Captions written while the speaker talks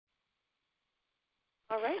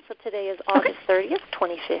All right, so today is August 30th,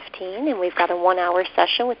 2015, and we've got a 1-hour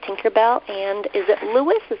session with Tinkerbell, and is it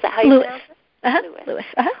Louis? Is that how you pronounce it? Louis.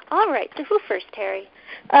 Louis. All right, so who first, Terry?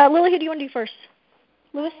 Lily, who do you want to do first?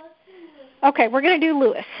 Louis? Okay, we're going to do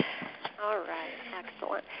Louis. All right,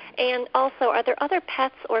 excellent. And also, are there other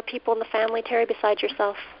pets or people in the family, Terry, besides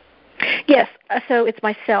yourself? Yes, so it's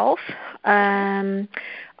myself.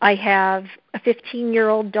 I have a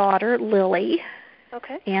 15-year-old daughter, Lily.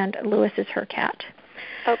 Okay. And Louis is her cat.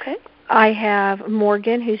 Okay. I have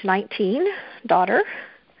Morgan, who's 19, daughter.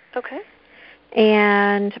 Okay.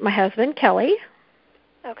 And my husband, Kelly.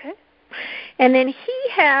 Okay. And then he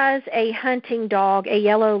has a hunting dog, a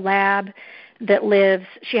yellow lab that lives,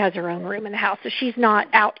 she has her own room in the house, so she's not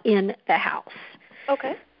out in the house.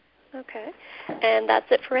 Okay. Okay. And that's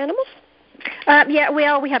it for animals? Yeah,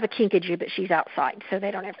 well, we have a kinkajou, but she's outside, so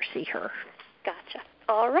they don't ever see her. Gotcha.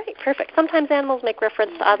 All right, perfect. Sometimes animals make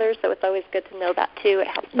reference to others, so it's always good to know that, too. It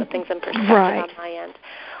helps put things in perspective on my end.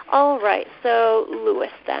 All right, so Louis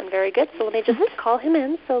then. Very good. So let me just call him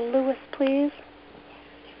in. So Louis, please.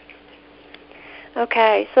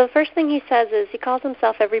 Okay, so the first thing he says is he calls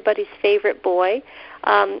himself everybody's favorite boy.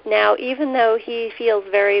 Now, even though he feels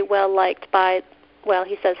very well-liked by, well,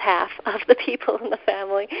 he says half of the people in the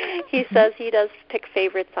family, he says he does pick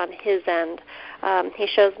favorites on his end. He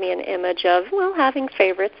shows me an image of, well, having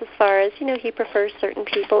favorites as far as, he prefers certain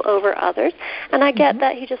people over others. And I get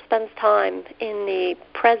that he just spends time in the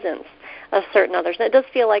presence of certain others. And it does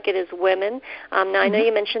feel like it is women. Now, I know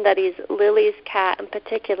you mentioned that he's Lily's cat in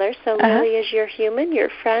particular. So Lily is your human, your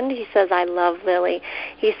friend. He says, I love Lily.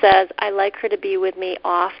 He says, I like her to be with me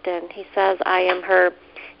often. He says, I am her.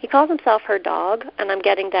 He calls himself her dog, and I'm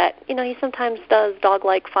getting that, he sometimes does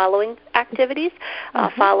dog-like following activities,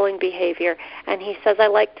 following behavior. And he says, I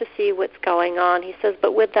like to see what's going on. He says,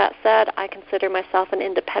 but with that said, I consider myself an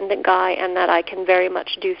independent guy and that I can very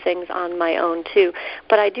much do things on my own, too.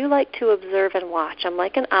 But I do like to observe and watch. I'm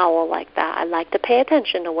like an owl like that. I like to pay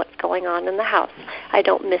attention to what's going on in the house. I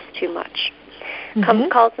don't miss too much.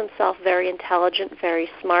 Calls himself very intelligent, very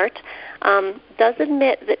smart. Does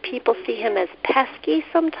admit that people see him as pesky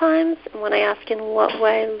sometimes. When I ask in what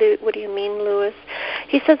way, what do you mean, Louis?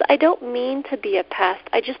 He says, I don't mean to be a pest.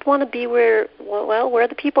 I just want to be where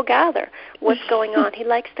the people gather. What's going on? He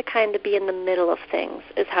likes to kind of be in the middle of things,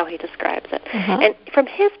 is how he describes it. And from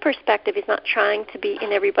his perspective, he's not trying to be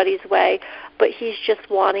in everybody's way, but he's just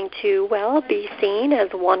wanting to, be seen as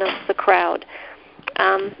one of the crowd.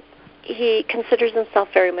 He considers himself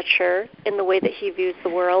very mature in the way that he views the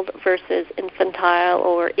world versus infantile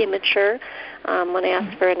or immature. When I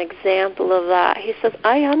asked for an example of that, he says,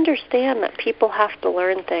 I understand that people have to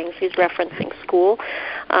learn things. He's referencing school.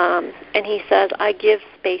 And he says, I give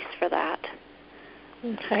space for that.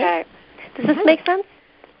 Okay. Does this make sense?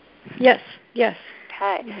 Yes.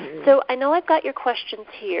 Okay. So I know I've got your questions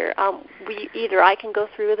here. Either I can go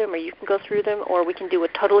through them or you can go through them, or we can do a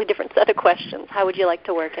totally different set of questions. How would you like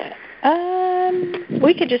to work it?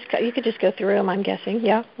 You could just go through them, I'm guessing.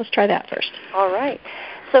 Yeah, let's try that first. All right.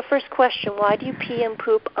 So first question, why do you pee and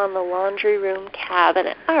poop on the laundry room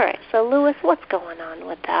cabinet? All right. So Louis, what's going on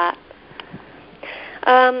with that?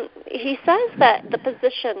 He says that the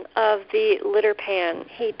position of the litter pan,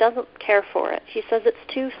 he doesn't care for it. He says it's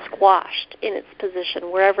too squashed in its position.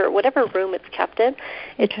 Whatever room it's kept in,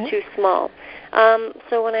 it's too small.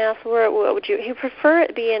 So when I asked what would you prefer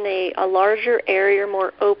it be in a larger area,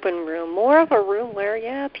 more open room, more of a room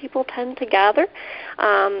where, people tend to gather.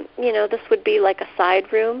 This would be like a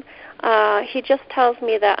side room. He just tells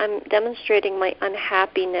me that I'm demonstrating my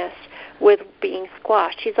unhappiness with being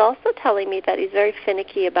squashed. He's also telling me that he's very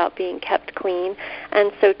finicky about being kept clean,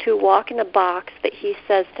 and so to walk in a box that he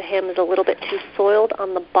says to him is a little bit too soiled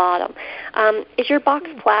on the bottom. Is your box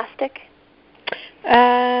plastic?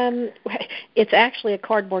 It's actually a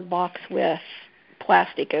cardboard box with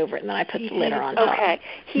plastic over it, and then I put the lid on top. Okay.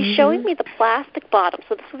 He's showing me the plastic bottom,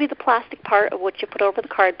 so this would be the plastic part of what you put over the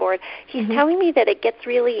cardboard. He's telling me that it gets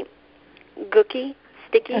really gooky,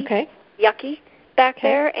 sticky, yucky back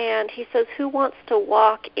there, and he says, who wants to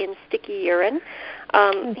walk in sticky urine?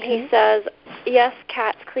 He says, yes,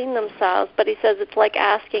 cats clean themselves, but he says it's like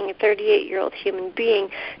asking a 38-year-old human being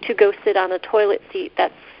to go sit on a toilet seat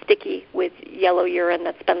that's sticky with yellow urine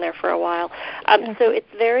that's been there for a while. So it's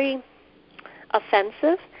very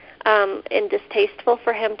offensive and distasteful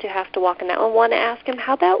for him to have to walk in that. I want to ask him,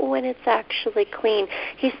 how about when it's actually clean?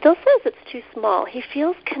 He still says it's too small. He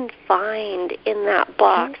feels confined in that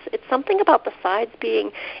box. It's something about the sides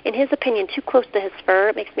being, in his opinion, too close to his fur.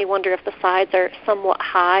 It makes me wonder if the sides are somewhat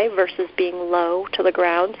high versus being low to the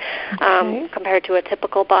ground compared to a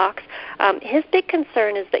typical box. His big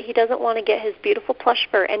concern is that he doesn't want to get his beautiful plush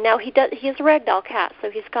fur, and now he is a ragdoll cat, so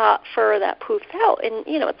he's got fur that poofs out, and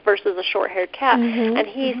it's versus a short-haired cat, and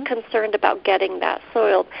he's concerned about getting that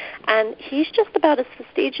soiled. And he's just about as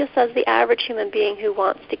fastidious as the average human being who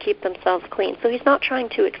wants to keep themselves clean. So he's not trying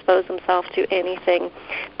to expose himself to anything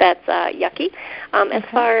that's yucky. As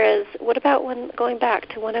far as what about going back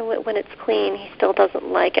to when it's clean, he still doesn't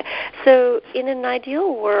like it. So in an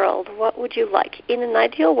ideal world, what would you like? In an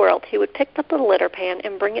ideal world, he would pick up the litter pan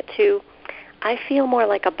and bring it to, I feel more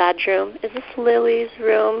like a bedroom. Is this Lily's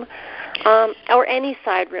room? Or any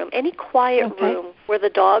side room, any quiet room where the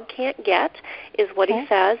dog can't get is what he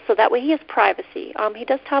says. So that way he has privacy. He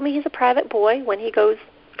does tell me he's a private boy when he goes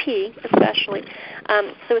pee, especially.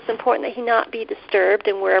 So it's important that he not be disturbed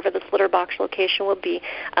in wherever this litter box location will be.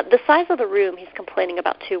 The size of the room he's complaining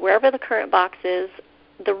about, too. Wherever the current box is,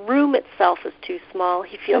 the room itself is too small.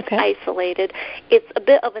 He feels isolated. It's a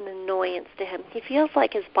bit of an annoyance to him. He feels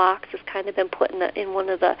like his box has kind of been put in one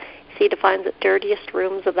of the, he defines it, dirtiest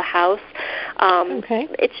rooms of the house.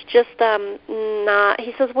 It's just not,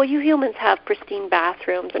 he says, well, you humans have pristine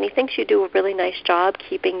bathrooms, and he thinks you do a really nice job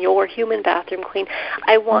keeping your human bathroom clean.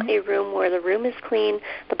 I want a room where the room is clean,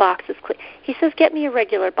 the box is clean. He says, get me a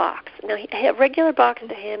regular box. Now, a regular box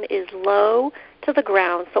to him is low to the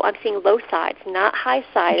ground, so I'm seeing low sides, not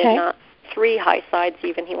high-sided, not 3 high sides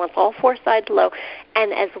even. He wants all 4 sides low,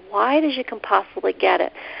 and as wide as you can possibly get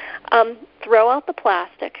it. Throw out the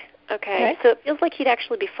plastic, okay? So it feels like he'd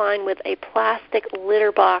actually be fine with a plastic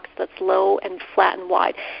litter box that's low and flat and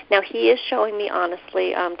wide. Now, he is showing me,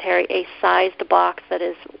 honestly, Terry, a sized box that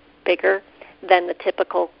is bigger than the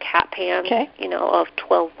typical cat pan, of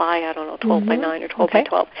 12 by, I don't know, 12 by 9 or 12 by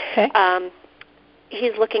 12.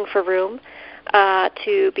 He's looking for room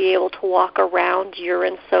to be able to walk around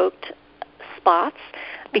urine-soaked spots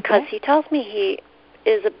because he tells me he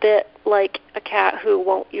is a bit like a cat who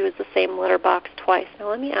won't use the same litter box twice. Now,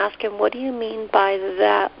 let me ask him, what do you mean by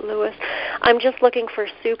that, Louis? I'm just looking for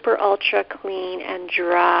super ultra clean and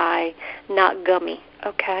dry, not gummy.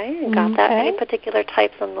 Okay, got that. Any particular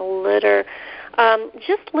types on the litter?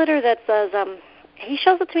 Just litter that says, he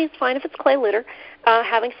shows it to me, it's fine if it's clay litter.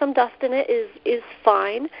 Having some dust in it is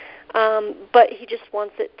fine. But he just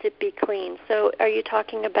wants it to be clean. So are you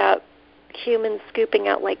talking about humans scooping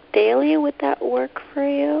out like daily? Would that work for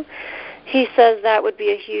you? He says that would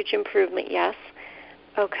be a huge improvement, yes.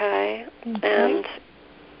 Okay. And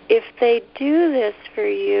if they do this for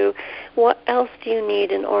you, what else do you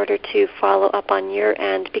need in order to follow up on your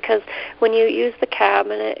end? Because when you use the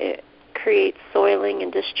cabinet, it creates soiling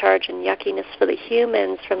and discharge and yuckiness for the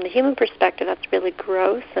humans. From the human perspective, that's really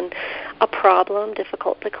gross and a problem,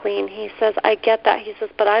 difficult to clean. He says, I get that. He says,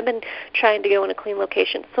 but I've been trying to go in a clean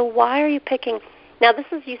location. So why are you picking, now this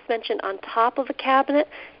is, you mentioned on top of a cabinet.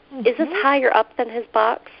 Is this higher up than his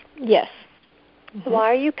box? Yes.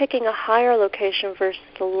 Why are you picking a higher location versus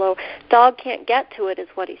a low? Dog can't get to it is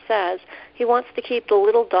what he says. He wants to keep the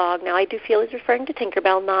little dog. Now, I do feel he's referring to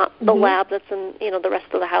Tinkerbell, not the lab that's in the rest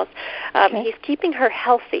of the house. He's keeping her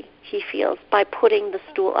healthy, he feels, by putting the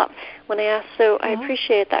stool up. When I asked, so I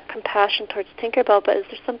appreciate that compassion towards Tinkerbell, but is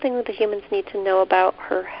there something that the humans need to know about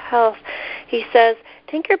her health? He says,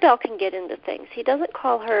 Tinkerbell can get into things. He doesn't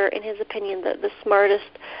call her, in his opinion, the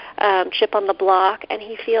smartest chip on the block, and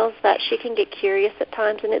he feels that she can get curious at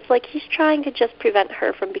times, and it's like he's trying to just prevent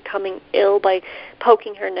her from becoming ill by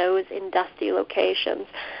poking her nose in dusty locations.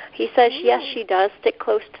 He says, yes, she does stick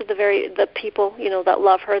close to the people, that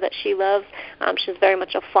love her, that she loves. She's very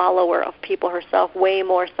much a follower of people herself, way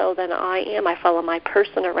more so than I am. I follow my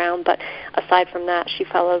person around, but aside from that, she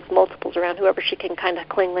follows multiples around, whoever she can kind of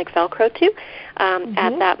cling like Velcro to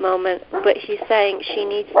at that moment. But he's saying she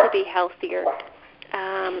needs to be healthier.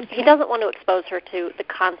 He doesn't want to expose her to the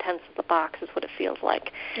contents of the box, is what it feels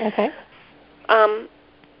like.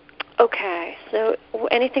 Okay, so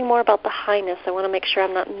anything more about the highness? I want to make sure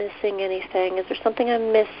I'm not missing anything. Is there something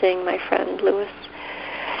I'm missing, my friend Louis?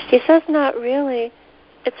 He says not really.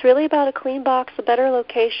 It's really about a clean box, a better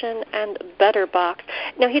location, and a better box.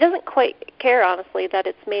 Now, he doesn't quite care, honestly, that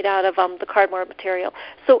it's made out of the cardboard material.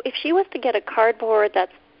 So if she was to get a cardboard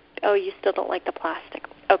that's, oh, you still don't like the plastic.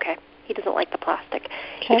 Okay, he doesn't like the plastic.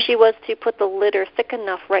 If she was to put the litter thick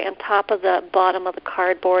enough right on top of the bottom of the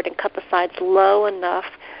cardboard and cut the sides low enough,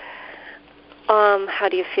 How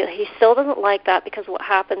do you feel? He still doesn't like that because what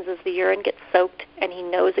happens is the urine gets soaked, and he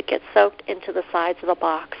knows it gets soaked into the sides of the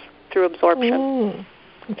box through absorption.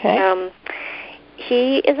 Okay.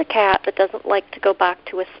 He is a cat that doesn't like to go back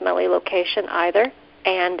to a smelly location either,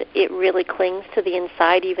 and it really clings to the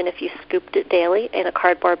inside even if you scooped it daily in a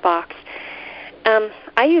cardboard box.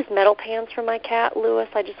 I use metal pans for my cat, Louis.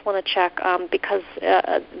 I just want to check because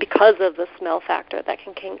of the smell factor that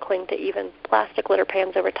can cling to even plastic litter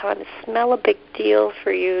pans over time. Is smell a big deal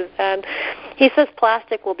for you then? He says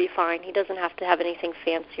plastic will be fine. He doesn't have to have anything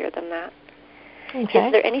fancier than that. Okay.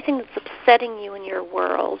 Is there anything that's upsetting you in your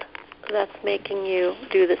world that's making you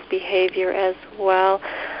do this behavior as well?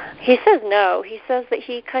 He says no. He says that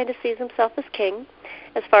he kind of sees himself as king.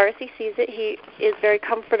 As far as he sees it, he is very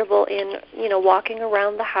comfortable in, walking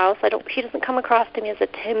around the house. He doesn't come across to me as a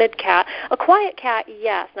timid cat. A quiet cat,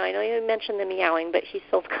 yes. Now, I know you mentioned the meowing, but he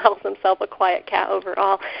still calls himself a quiet cat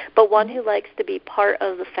overall. But one who likes to be part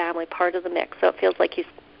of the family, part of the mix. So it feels like he's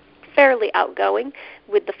fairly outgoing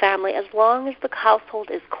with the family as long as the household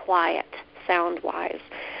is quiet, sound-wise.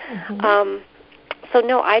 So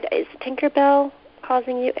no, is Tinkerbell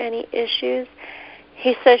causing you any issues?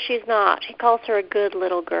 He says she's not. He calls her a good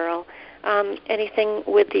little girl. Anything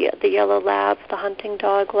with the yellow lab, the hunting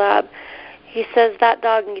dog lab, he says that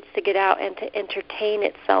dog needs to get out and to entertain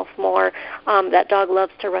itself more. That dog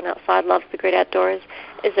loves to run outside, loves the great outdoors.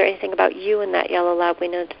 Is there anything about you and that yellow lab we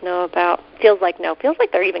need to know about? Feels like no. Feels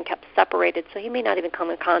like they're even kept separated, so he may not even come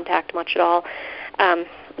in contact much at all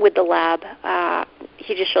with the lab.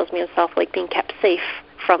 He just shows me himself like being kept safe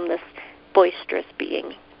from this boisterous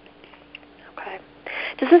being. Okay.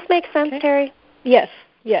 Does this make sense, Terry? Yes.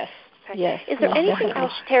 Okay. Yes. Is there anything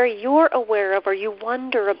else, Terry, you're aware of or you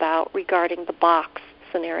wonder about regarding the box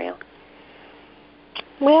scenario?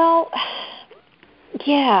 Well,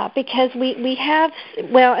 yeah, because we have,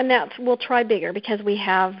 and we'll try bigger because we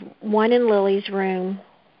have one in Lily's room,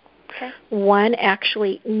 one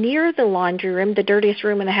actually near the laundry room, the dirtiest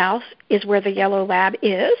room in the house is where the yellow lab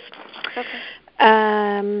is. Okay.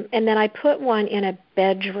 And then I put one in a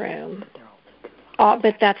bedroom.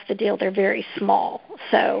 But that's the deal. They're very small.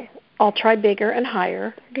 So I'll try bigger and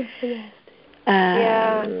higher. Bigger.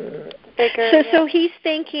 So he's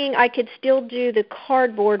thinking I could still do the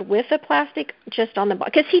cardboard with the plastic just on the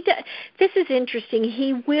box. Because this is interesting.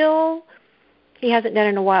 He hasn't done it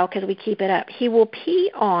in a while because we keep it up. He will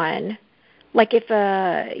pee on, like if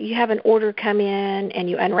you have an order come in and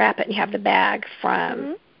you unwrap it and you have the bag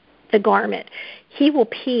from the garment, he will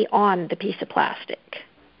pee on the piece of plastic.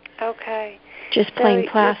 Okay. Just plain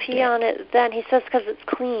plastic. You pee on it then. He says because it's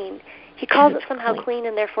clean. He calls it somehow clean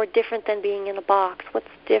and therefore different than being in a box. What's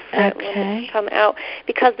different when it's come out?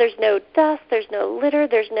 Because there's no dust, there's no litter,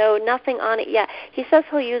 there's nothing on it yet. He says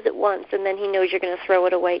he'll use it once and then he knows you're going to throw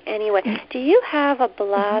it away anyway. Do you have a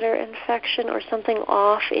bladder infection or something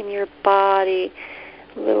off in your body,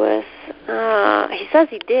 Louis? He says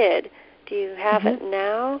he did. Do you have it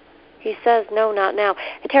now? He says, no, not now.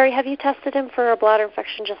 Terry, have you tested him for a bladder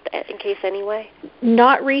infection just in case anyway?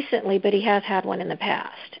 Not recently, but he has had one in the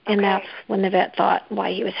past. And that's when the vet thought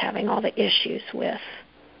why he was having all the issues with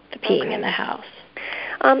the peeing in the house.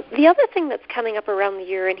 The other thing that's coming up around the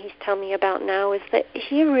urine he's telling me about now is that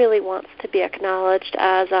he really wants to be acknowledged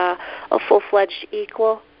as a full-fledged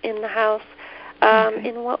equal in the house.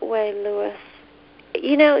 In what way, Louis?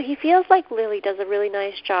 He feels like Lily does a really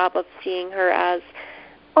nice job of seeing her as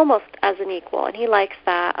almost as an equal, and he likes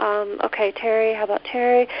that. Okay, Terry, how about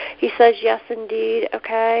Terry? He says, yes, indeed.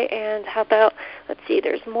 Okay, and how about, let's see,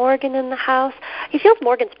 there's Morgan in the house. He feels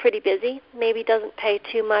Morgan's pretty busy, maybe doesn't pay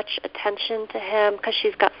too much attention to him because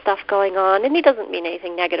she's got stuff going on, and he doesn't mean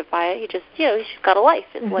anything negative by it. He just, she's got a life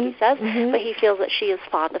is what he says, but he feels that she is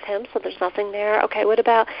fond of him, so there's nothing there. Okay, what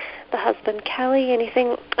about the husband, Kelly?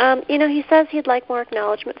 Anything? He says he'd like more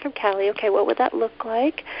acknowledgement from Kelly. Okay, what would that look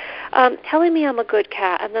like? Telling me I'm a good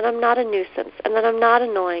cat, and then I'm not a nuisance, and then I'm not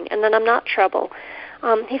annoying, and then I'm not trouble.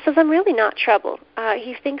 He says I'm really not trouble.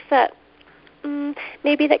 He thinks that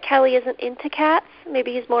maybe that Kelly isn't into cats.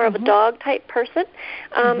 Maybe he's more of a dog-type person.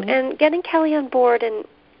 And getting Kelly on board, and,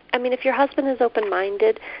 if your husband is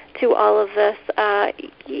open-minded to all of this,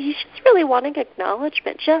 he's just really wanting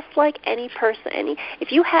acknowledgement, just like any person.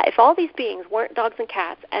 If all these beings weren't dogs and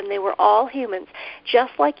cats, and they were all humans,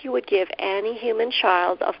 just like you would give any human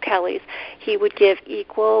child of Kelly's, he would give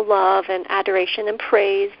equal love and adoration and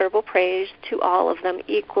praise, verbal praise, to all of them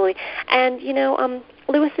equally. And,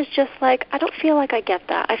 Louis is just like, I don't feel like I get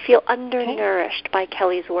that. I feel undernourished by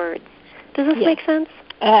Kelly's words. Does this make sense?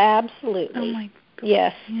 Absolutely. Oh, my God.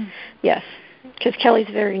 Yes. Because Kelly's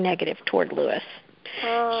very negative toward Louis.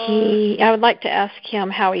 I would like to ask him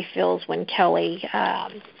how he feels when Kelly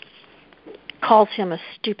calls him a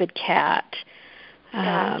stupid cat.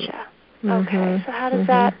 Gotcha. Okay, so how does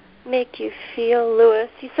that make you feel, Louis?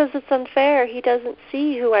 He says it's unfair. He doesn't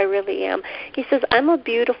see who I really am. He says, I'm a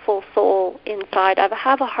beautiful soul inside. I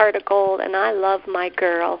have a heart of gold, and I love my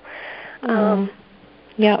girl.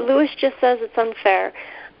 Louis just says it's unfair.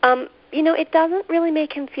 It doesn't really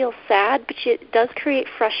make him feel sad, but it does create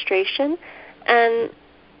frustration. And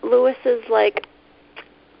Louis is like,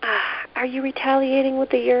 are you retaliating with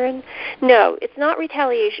the urine? No, it's not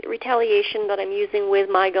retaliation that I'm using with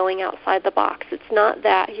my going outside the box. It's not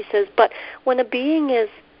that, he says. But when a being is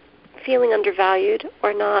feeling undervalued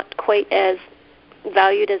or not quite as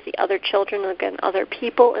valued as the other children, again, other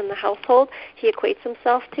people in the household he equates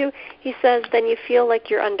himself to, he says, then you feel like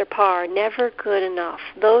you're under par, never good enough.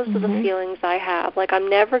 Those are the feelings I have, like I'm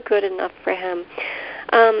never good enough for him.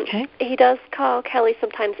 He does call Kelly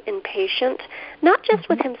sometimes impatient, not just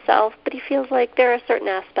with himself, but he feels like there are certain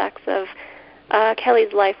aspects of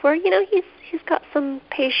Kelly's life where, he's got some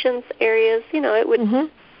patience areas, it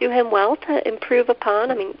would do him well to improve upon.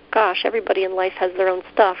 I mean, gosh, everybody in life has their own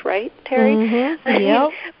stuff, right, Terry? Yep.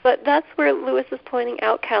 But that's where Louis is pointing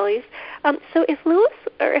out Kelly's. So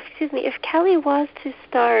if Kelly was to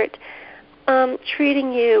start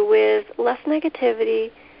treating you with less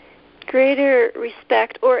negativity, greater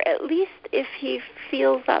respect, or at least if he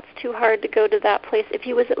feels that's too hard to go to that place, if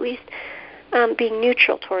he was at least being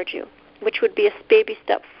neutral towards you, which would be a baby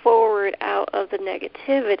step forward out of the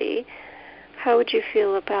negativity, how would you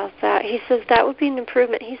feel about that? He says that would be an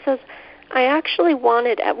improvement. He says, I actually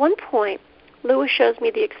wanted, at one point, Louis shows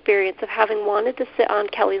me the experience of having wanted to sit on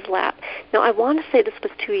Kelly's lap. Now, I want to say this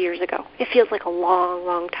was 2 years ago. It feels like a long,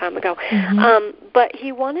 long time ago. But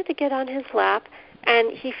he wanted to get on his lap,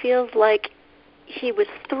 and he feels like he was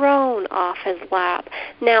thrown off his lap.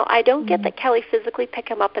 Now, I don't get that Kelly physically picked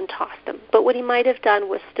him up and tossed him, but what he might have done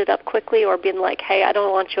was stood up quickly or been like, hey, I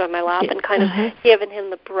don't want you on my lap, and kind of given him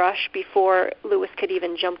the brush before Louis could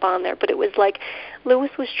even jump on there. But it was like Louis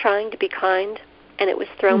was trying to be kind, and it was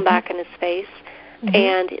thrown back in his face.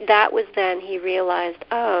 And that was then he realized,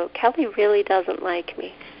 oh, Kelly really doesn't like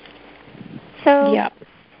me. So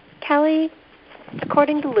Kelly,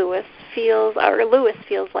 according to Louis feels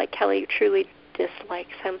like Kelly truly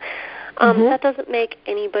dislikes him. That doesn't make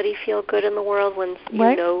anybody feel good in the world when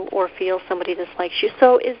you know or feel somebody dislikes you.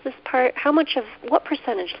 So is this part, what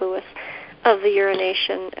percentage, Louis, of the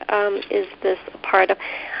urination is this a part of?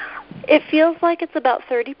 It feels like it's about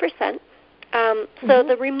 30%. So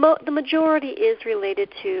the majority is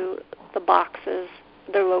related to the boxes,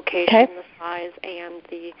 the location, the size, and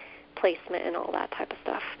the placement and all that type of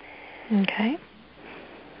stuff. Okay.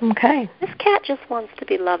 This cat just wants to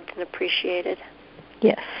be loved and appreciated.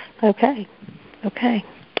 Yes. Okay.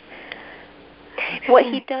 What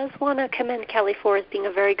he does want to commend Kelly for is being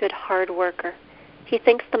a very good hard worker. He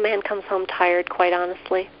thinks the man comes home tired, quite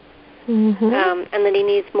honestly. And that he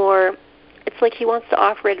needs more. It's like he wants to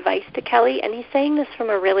offer advice to Kelly, and he's saying this from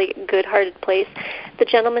a really good-hearted place. The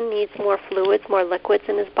gentleman needs more fluids, more liquids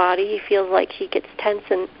in his body. He feels like he gets tense,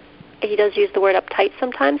 and he does use the word uptight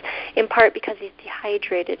sometimes, in part because he's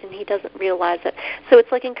dehydrated and he doesn't realize it. So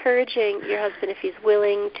it's like encouraging your husband, if he's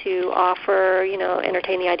willing to offer,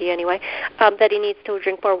 entertain the idea anyway, that he needs to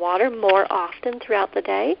drink more water more often throughout the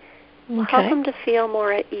day. Help him to feel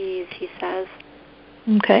more at ease, he says.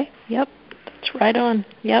 Okay. Yep. That's right on.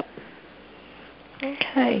 Yep.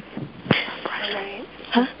 Okay. All right.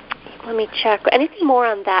 Let me check. Anything more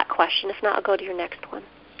on that question? If not, I'll go to your next one.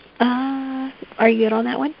 Are you good on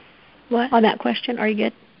that one? What? On that question, are you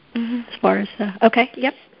good? As far as, okay,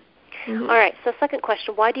 yep. All right, so second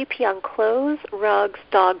question, why do you pee on clothes, rugs,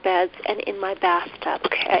 dog beds, and in my bathtub?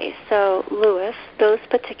 Okay, so Louis, those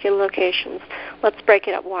particular locations, let's break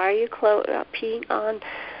it up. Why are you peeing on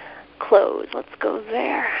clothes? Let's go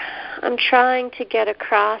there. I'm trying to get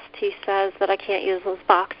across, he says, that I can't use those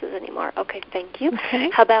boxes anymore. Okay, thank you. Okay.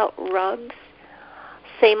 How about rugs?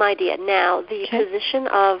 Same idea. Now, the position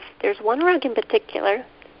of, there's one rug in particular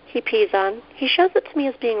he pees on. He shows it to me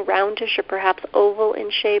as being roundish or perhaps oval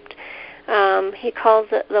in shaped. He calls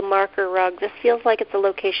it the marker rug. This feels like it's a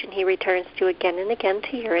location he returns to again and again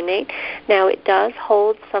to urinate. Now, it does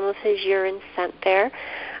hold some of his urine scent there.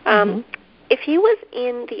 If he was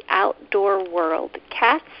in the outdoor world,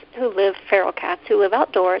 feral cats who live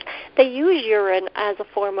outdoors, they use urine as a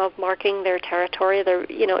form of marking their territory.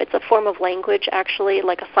 It's a form of language, actually,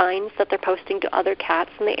 like a signs that they're posting to other cats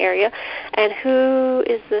in the area. And who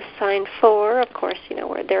is this sign for? Of course,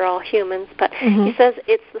 where they're all humans. But he says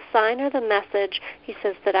it's the sign or the message. He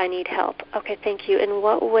says that I need help. Okay, thank you. In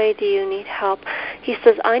what way do you need help? He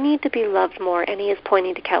says, I need to be loved more, and he is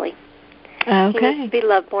pointing to Kelly. Okay. He needs to be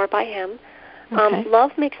loved more by him. Okay.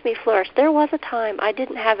 Love makes me flourish. There was a time I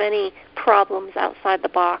didn't have any problems outside the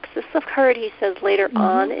box. This occurred, he says, later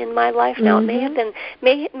on in my life. Now, it may have been,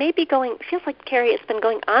 may be going, it feels like, Carrie, it's been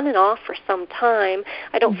going on and off for some time.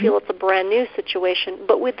 I don't feel it's a brand new situation.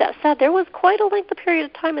 But with that said, there was quite a length of period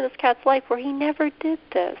of time in this cat's life where he never did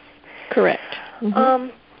this. Correct.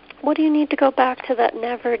 What do you need to go back to that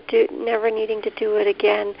never needing to do it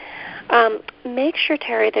again? Make sure,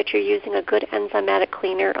 Terry, that you're using a good enzymatic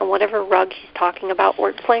cleaner on whatever rug he's talking about,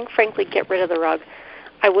 or frankly, get rid of the rug.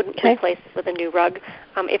 I wouldn't replace it with a new rug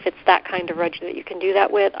if it's that kind of rug that you can do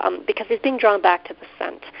that with, because he's being drawn back to the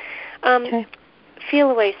scent.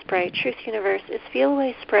 Feel Away spray. Truth Universe, is Feel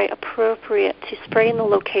Away spray appropriate to spray in the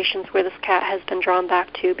locations where this cat has been drawn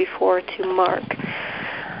back to before to mark?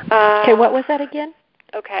 What was that again?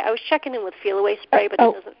 Okay, I was checking in with Feel Away spray, but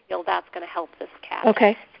it doesn't feel that's going to help this cat.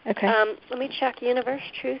 Okay. Let me check. Universe,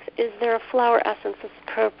 Truth, is there a flower essence that's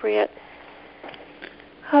appropriate?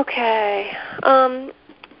 Okay.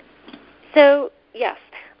 So, yes,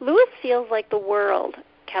 Louis feels like the world,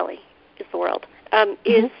 Kelly is the world,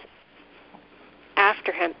 is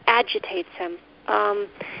after him, agitates him,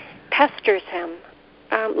 pesters him.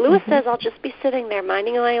 Louis says, I'll just be sitting there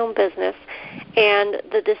minding my own business, and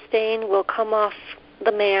the disdain will come off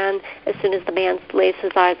the man as soon as the man lays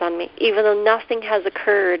his eyes on me, even though nothing has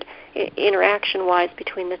occurred interaction-wise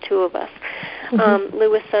between the two of us.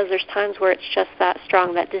 Louis says there's times where it's just that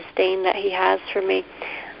strong, that disdain that he has for me.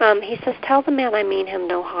 He says, tell the man I mean him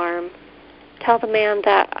no harm. Tell the man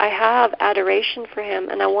that I have adoration for him,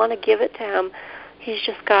 and I want to give it to him. He's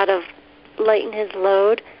just got to lighten his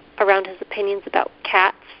load around his opinions about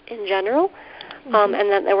cats in general, and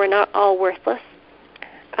that they were not all worthless.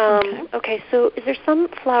 Okay, so is there some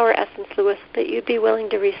flower essence, Louis, that you'd be willing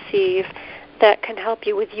to receive that can help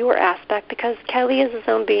you with your aspect? Because Kelly is his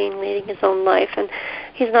own being, leading his own life, and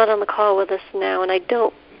he's not on the call with us now, and I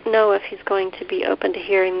don't know if he's going to be open to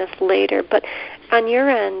hearing this later. But on your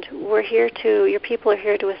end, your people are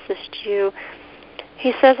here to assist you.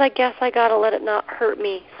 He says, I guess I got to let it not hurt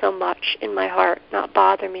me so much in my heart, not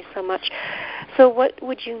bother me so much. So what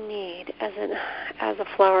would you need as a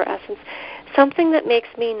flower essence? Something that makes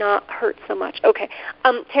me not hurt so much. Okay.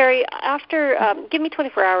 Terry, give me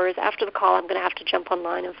 24 hours after the call. I'm going to have to jump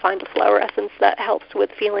online and find a flower essence that helps with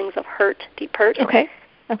feelings of hurt, deep hurt. Okay.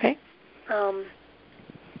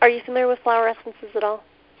 Are you familiar with flower essences at all?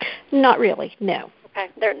 Not really, no. Okay.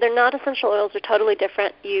 They're not essential oils. They're totally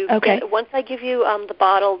different. Once I give you the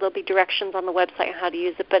bottle, there'll be directions on the website on how to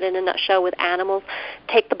use it. But in a nutshell, with animals,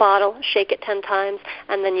 take the bottle, shake it 10 times,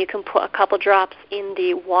 and then you can put a couple drops in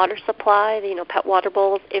the water supply, pet water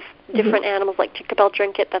bowls. If different animals like Tinkerbell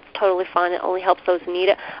drink it, that's totally fine. It only helps those who need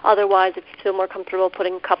it. Otherwise, if you feel more comfortable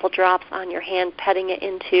putting a couple drops on your hand, petting it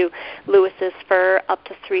into Lewis's fur up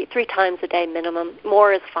to three times a day minimum.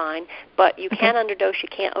 More is fine, but you can't underdose. You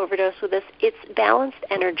can't overdose with this. It's balanced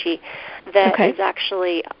energy that is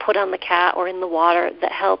actually put on the cat or in the water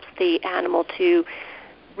that helps the animal to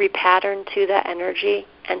repattern to that energy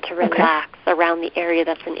and to relax around the area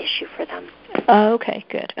that's an issue for them. Okay,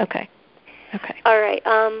 good. Okay. All right.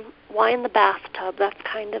 Why in the bathtub? That's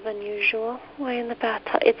kind of unusual. Why in the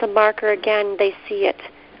bathtub? It's a marker again. They see it.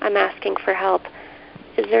 I'm asking for help.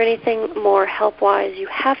 Is there anything more help-wise you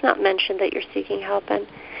have not mentioned that you're seeking help in?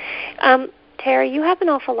 Terry, you have an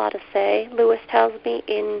awful lot to say, Louis tells me,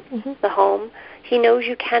 in the home. He knows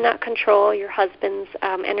you cannot control your husband's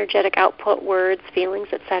energetic output, words, feelings,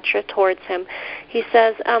 etc. towards him. He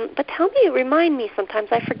says, but remind me sometimes,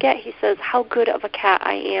 I forget, he says, how good of a cat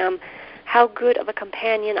I am, how good of a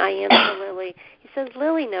companion I am to Lily. He says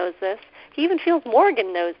Lily knows this. He even feels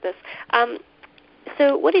Morgan knows this.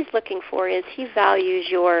 So what he's looking for is he values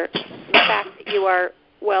the fact that you are,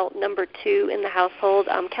 number 2 in the household.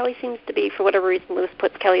 Kelly seems to be, for whatever reason, Louis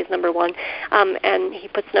puts Kelly as number 1, and he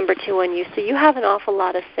puts number 2 on you. So you have an awful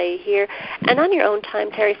lot to say here. And on your own time,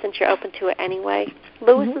 Terry, since you're open to it anyway,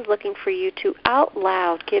 Louis is looking for you to out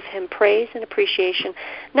loud give him praise and appreciation,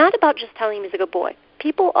 not about just telling him he's a good boy.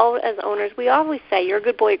 People, as owners, we always say, you're a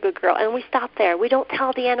good boy, a good girl, and we stop there. We don't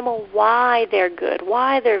tell the animal why they're good,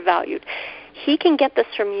 why they're valued. He can get this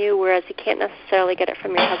from you, whereas he can't necessarily get it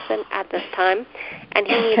from your husband at this time, and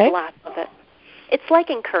he needs lots of it. It's like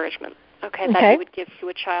encouragement, that you would give to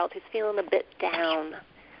a child who's feeling a bit down.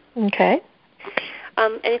 Okay.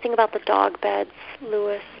 Anything about the dog beds,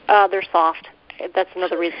 Louis? They're soft. That's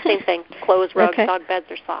another reason. Same thing. Clothes, rugs, dog beds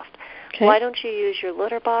are soft. Okay. Why don't you use your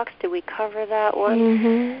litter box? Did we cover that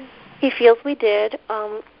one? He feels we did.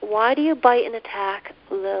 Why do you bite and attack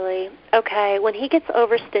Lily? Okay, when he gets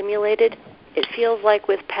overstimulated, it feels like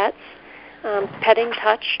with pets, petting,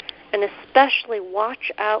 touch, and especially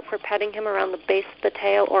watch out for petting him around the base of the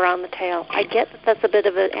tail or on the tail. I get that that's a bit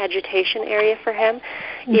of an agitation area for him.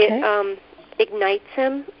 Okay. It ignites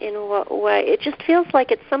him in what way? It just feels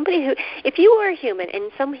like it's somebody who, if you were a human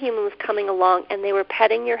and some human was coming along and they were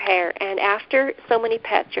petting your hair, and after so many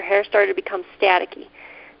pets your hair started to become staticky,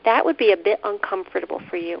 that would be a bit uncomfortable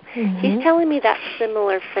for you. He's telling me that's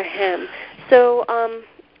similar for him. So,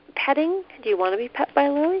 petting, do you want to be pet by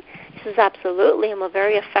Lily? He says, absolutely. I'm a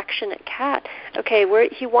very affectionate cat. Okay,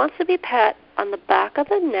 he wants to be pet on the back of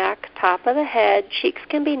the neck, top of the head. Cheeks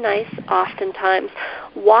can be nice oftentimes.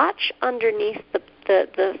 Watch underneath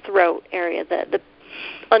the throat area, the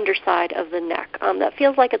underside of the neck. That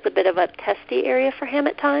feels like it's a bit of a testy area for him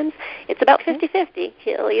at times. It's about 50-50.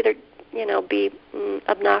 He'll either be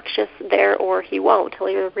obnoxious there or he won't. He'll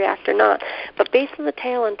either react or not. But base of the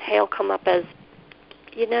tail and tail come up as,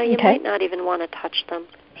 you might not even want to touch them.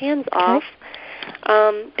 Hands off.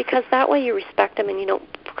 Because that way you respect them and you don't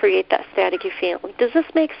create that staticky feeling. Does this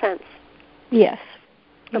make sense? Yes.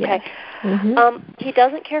 Okay. Yes. He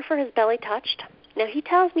doesn't care for his belly touched. Now, he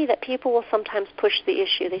tells me that people will sometimes push the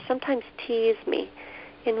issue. They sometimes tease me.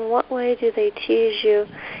 In what way do they tease you?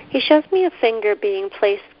 He shows me a finger being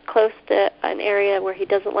placed close to an area where he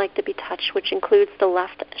doesn't like to be touched, which includes the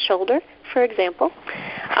left shoulder, for example.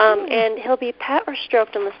 And he'll be pet or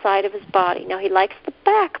stroked on the side of his body. Now, he likes the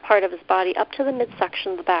back part of his body up to the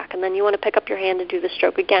midsection of the back, and then you want to pick up your hand and do the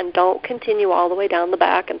stroke again. Don't continue all the way down the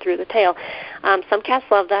back and through the tail. Some cats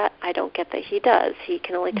love that. I don't get that he does. He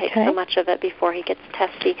can only take so much of it before he gets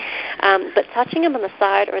testy. But touching him on the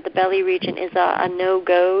side or the belly region is a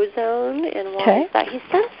no-go zone, and why is that? He's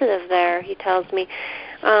sensitive there, he tells me.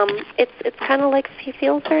 It's kind of like he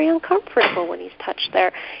feels very uncomfortable when he's touched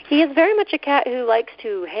there. He is very much a cat who likes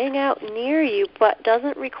to hang out near you, but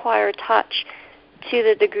doesn't require touch to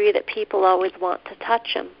the degree that people always want to touch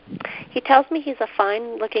him. He tells me he's a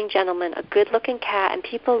fine-looking gentleman, a good-looking cat, and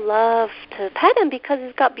people love to pet him because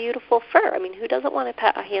he's got beautiful fur. I mean, who doesn't want to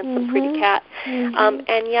pet a handsome, pretty cat?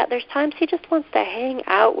 And yet there's times he just wants to hang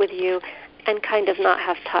out with you and kind of not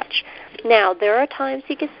have touch. Now, there are times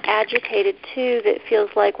he gets agitated, too, that feels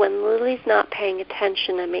like when Lily's not paying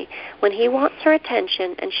attention to me. When he wants her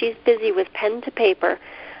attention and she's busy with pen to paper,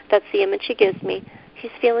 that's the image he gives me,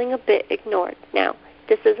 he's feeling a bit ignored. Now,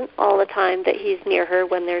 this isn't all the time that he's near her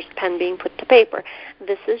when there's pen being put to paper.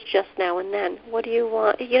 This is just now and then. What do you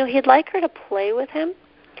want? He'd like her to play with him.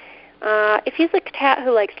 If he's a cat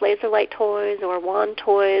who likes laser light toys or wand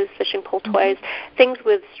toys, fishing pole toys, things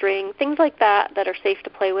with string, things like that are safe to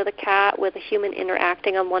play with a cat, with a human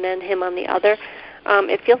interacting on one end, him on the other,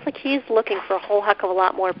 it feels like he's looking for a whole heck of a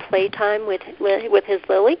lot more playtime with his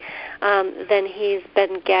Lily than he's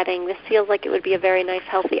been getting. This feels like it would be a very nice,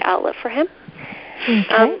 healthy outlet for him.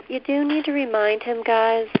 You do need to remind him,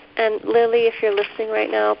 guys, and Lily, if you're listening right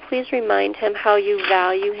now, please remind him how you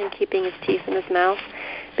value him keeping his teeth in his mouth,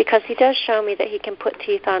 because he does show me that he can put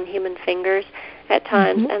teeth on human fingers at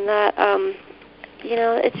times, and that,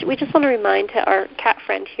 we just want to remind our cat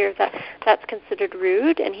friend here that that's considered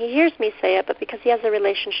rude, and he hears me say it, but because he has a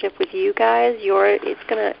relationship with you guys, it's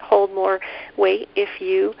going to hold more weight if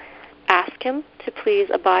you ask him to please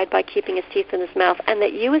abide by keeping his teeth in his mouth, and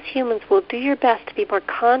that you as humans will do your best to be more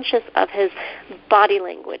conscious of his body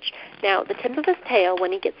language. Now, the tip of his tail,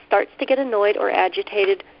 when he starts to get annoyed or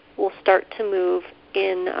agitated, will start to move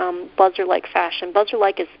in buzzer-like fashion.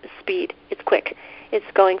 Buzzer-like is speed. It's quick. It's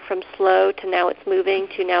going from slow to now it's moving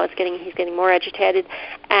to now he's getting more agitated,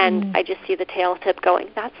 and I just see the tail tip going.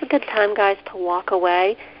 That's a good time, guys, to walk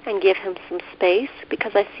away and give him some space,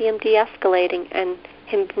 because I see him de-escalating and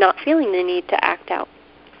him not feeling the need to act out.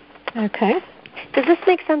 Okay. Does this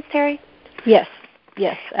make sense, Terry? Yes.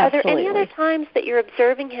 Yes, absolutely. Are there any other times that you're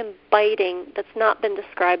observing him biting that's not been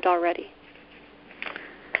described already?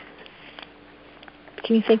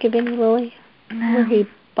 Can you think of any, Lily, where he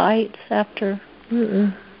bites after?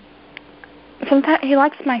 Sometimes he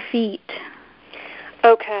likes my feet.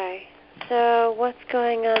 Okay. So what's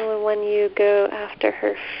going on when you go after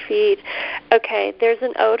her feet? Okay, there's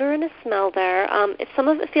an odor and a smell there. Some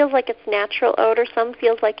of it feels like it's natural odor. Some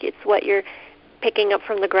feels like it's what you're picking up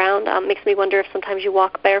from the ground. Makes me wonder if sometimes you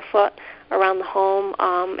walk barefoot around the home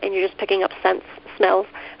and you're just picking up smells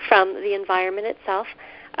from the environment itself.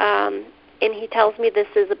 And he tells me this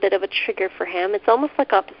is a bit of a trigger for him. It's almost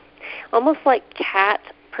like cat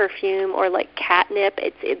perfume or like catnip.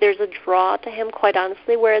 There's a draw to him, quite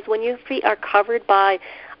honestly, whereas when your feet are covered by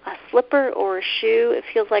a slipper or a shoe, it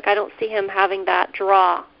feels like I don't see him having that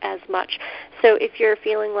draw as much. So if you're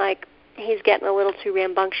feeling like he's getting a little too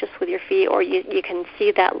rambunctious with your feet, or you can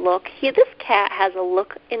see that look. This cat has a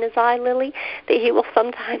look in his eye, Lily, that he will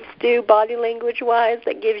sometimes do body language-wise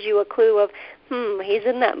that gives you a clue of, he's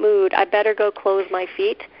in that mood. I better go close my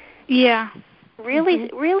feet. Yeah.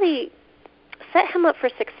 Really set him up for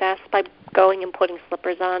success by going and putting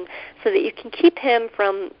slippers on so that you can keep him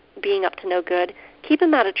from being up to no good, keep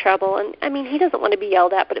him out of trouble. And, I mean, he doesn't want to be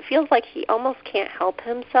yelled at, but it feels like he almost can't help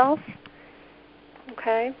himself.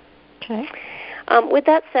 Okay? Okay. With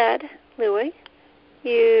that said, Louis,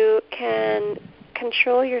 you can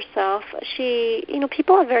control yourself.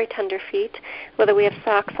 People have very tender feet, whether we have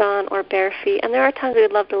socks on or bare feet, and there are times we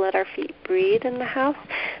would love to let our feet breathe in the house.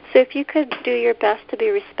 So if you could do your best to be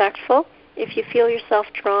respectful, if you feel yourself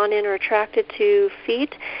drawn in or attracted to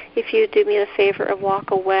feet, if you do me the favor of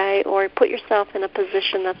walk away or put yourself in a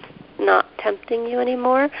position that's not tempting you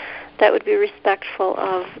anymore, that would be respectful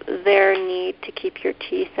of their need to keep your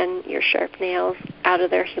teeth and your sharp nails out of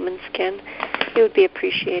their human skin. It would be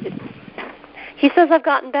appreciated. He says, I've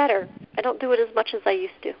gotten better. I don't do it as much as I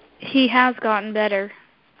used to. He has gotten better.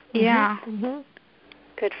 Yeah. Mm-hmm.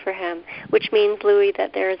 Good for him. Which means, Louis,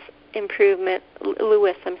 that there's improvement.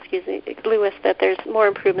 Louis, that there's more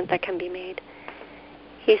improvement that can be made.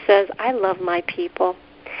 He says, I love my people.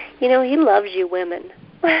 He loves you women.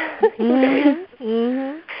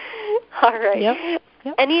 Mm-hmm. All right.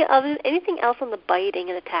 Yep. Anything else on the biting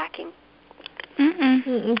and attacking?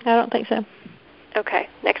 I don't think so. Okay.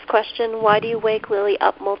 Next question. Why do you wake Lily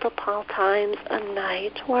up multiple times a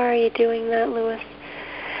night? Why are you doing that, Louis?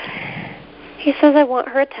 He says, I want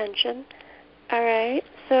her attention. All right.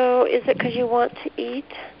 So is it because you want to eat?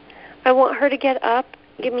 I want her to get up,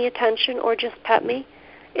 give me attention, or just pet me.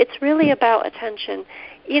 It's really about attention.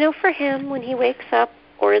 For him, when he wakes up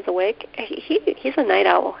or is awake, he's a night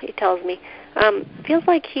owl, he tells me. Feels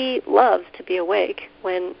like he loves to be awake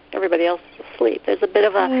when everybody else is asleep. There's a bit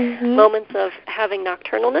of a moment of having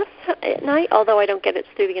nocturnalness at night, although I don't get it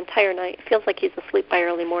through the entire night. It feels like he's asleep by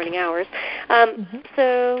early morning hours.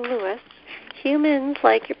 So, Louis, humans,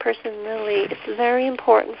 like your person Lily, it's very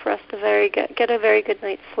important for us to get a very good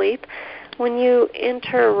night's sleep. When you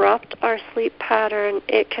interrupt our sleep pattern,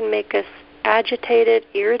 it can make us agitated,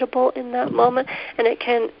 irritable in that moment, and it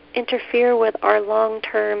can interfere with our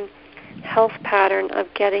long-term health pattern of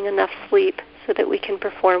getting enough sleep so that we can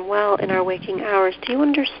perform well in our waking hours. Do you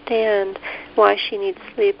understand why she needs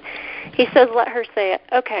sleep? He says, let her say it.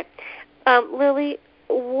 Okay. Lily,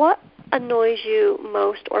 what annoys you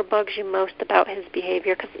most or bugs you most about his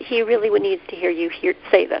behavior? Because he really needs to hear you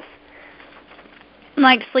say this.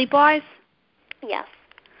 Like sleep-wise? Yes.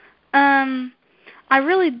 I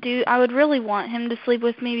really do. I would really want him to sleep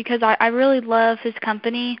with me because I really love his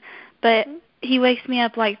company, but he wakes me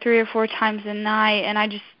up like 3 or 4 times a night, and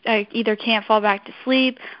I either can't fall back to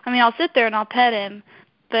sleep. I mean, I'll sit there and I'll pet him,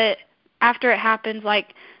 but after it happens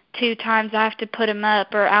like 2 times, I have to put him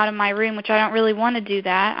up or out of my room, which I don't really want to do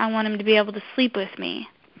that. I want him to be able to sleep with me.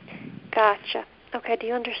 Gotcha. Okay, do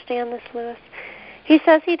you understand this, Louis? He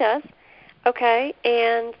says he does. Okay,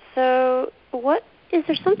 and so is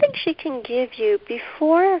there something she can give you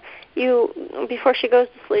before she goes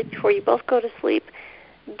to sleep, before you both go to sleep,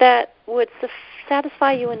 that would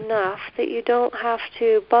satisfy you enough that you don't have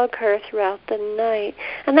to bug her throughout the night?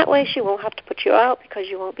 And that way she won't have to put you out because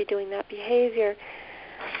you won't be doing that behavior.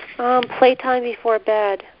 Playtime before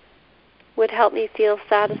bed would help me feel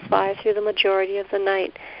satisfied through the majority of the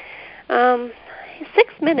night.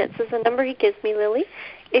 6 minutes is the number he gives me, Lily.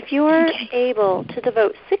 If you are able to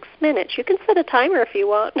devote 6 minutes, you can set a timer if you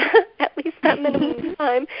want, at least that minimum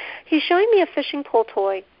time. He's showing me a fishing pole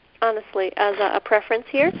toy, honestly, as a preference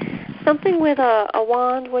here. Something with a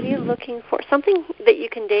wand. What are you looking for? Something that you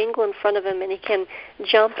can dangle in front of him and he can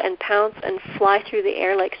jump and pounce and fly through the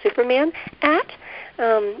air like Superman at.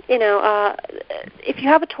 If you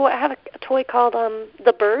have a toy, I have a toy called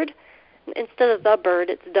the Bird. Instead of the Bird,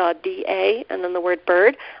 it's the D-A, and then the word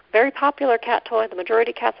bird. Very popular cat toy. The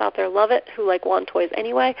majority of cats out there love it, who like wand toys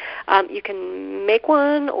anyway. You can make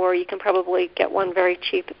one, or you can probably get one very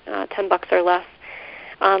cheap, $10 or less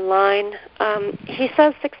online. He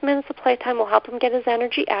says 6 minutes of playtime will help him get his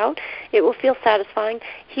energy out. It will feel satisfying.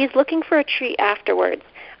 He's looking for a treat afterwards,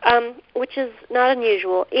 which is not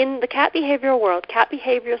unusual. In the cat behavioral world, cat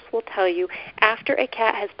behaviorists will tell you after a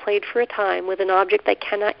cat has played for a time with an object they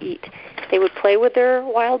cannot eat, they would play with their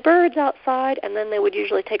wild birds outside, and then they would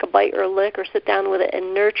usually take a bite or a lick or sit down with it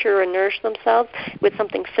and nurture or nourish themselves with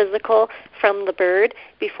something physical from the bird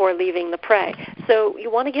before leaving the prey. So you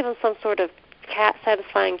want to give him some sort of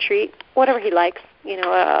cat-satisfying treat, whatever he likes.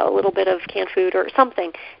 a little bit of canned food or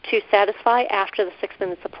something to satisfy after the 6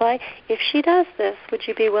 minutes of play. If she does this, would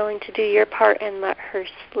you be willing to do your part and let her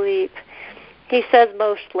sleep? He says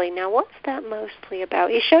mostly. Now, what's that mostly about?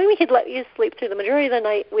 He's showing me he'd let you sleep through the majority of the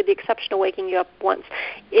night with the exception of waking you up once.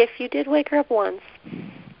 If you did wake her up once,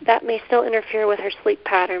 that may still interfere with her sleep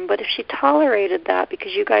pattern, but if she tolerated that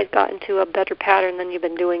because you guys got into a better pattern than you've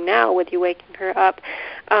been doing now with you waking her up,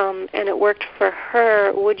 and it worked for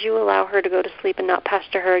her, would you allow her to go to sleep and not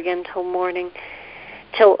pester her again till morning,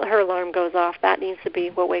 till her alarm goes off? That needs to be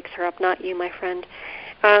what wakes her up, not you, my friend.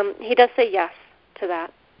 He does say yes to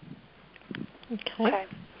that. Okay.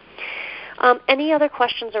 Any other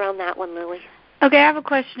questions around that one, Lily? Okay, I have a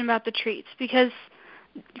question about the treats, because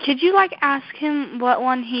could you, ask him what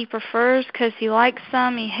one he prefers? Because he likes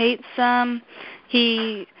some, he hates some.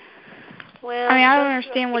 I don't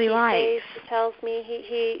understand what he likes. He tells me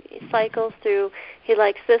he cycles through, he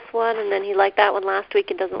likes this one, and then he liked that one last week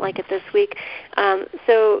and doesn't like it this week.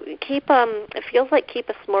 So it feels like keep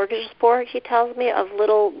a smorgasbord, he tells me, of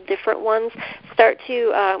little different ones. Start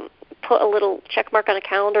to put a little check mark on a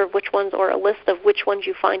calendar of which ones, or a list of which ones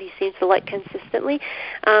you find he seems to like consistently.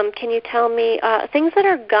 Can you tell me things that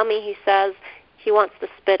are gummy? He says he wants to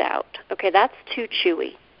spit out. Okay, that's too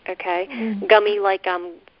chewy. Okay, gummy like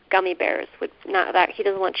gummy bears would not that. He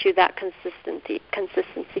doesn't want you that consistency.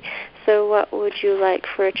 So what would you like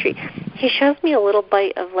for a treat? He shows me a little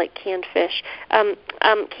bite of canned fish.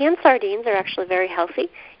 Canned sardines are actually very healthy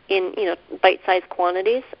in bite-sized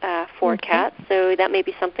quantities for cats, so that may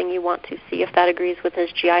be something you want to see if that agrees with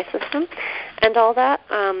his GI system and all that.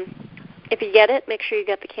 If you get it, make sure you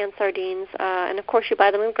get the canned sardines, and of course you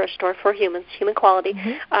buy them in the grocery store for humans, human quality,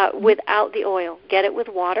 without the oil. Get it with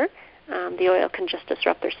water. The oil can just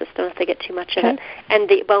disrupt their system if they get too much in it. And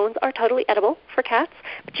the bones are totally edible for cats,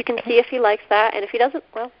 but you can see if he likes that, and if he doesn't,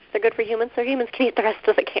 well, they're good for humans, so humans can eat the rest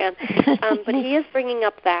of the can. But he is bringing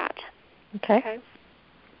up that. Okay.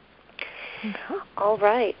 All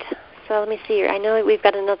right. So let me see here. I know we've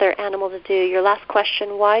got another animal to do. Your last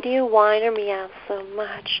question, why do you whine or meow so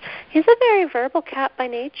much? He's a very verbal cat by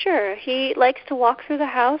nature. He likes to walk through the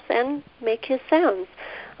house and make his sounds.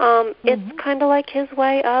 It's kind of like his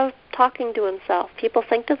way of talking to himself. People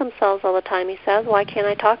think to themselves all the time, he says, why can't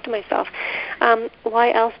I talk to myself?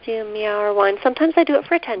 Why else do you meow or whine? Sometimes I do it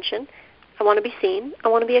for attention. I want to be seen. I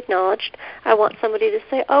want to be acknowledged. I want somebody to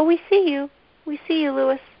say, oh, we see you. We see you,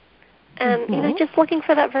 Louis. And, just looking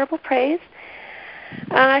for that verbal praise.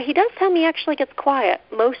 He does tell me he actually gets quiet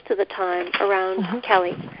most of the time around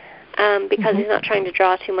Kelly because he's not trying to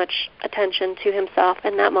draw too much attention to himself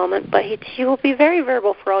in that moment. But he will be very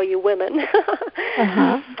verbal for all you women.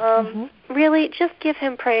 Really, just give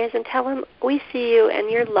him praise and tell him, we see you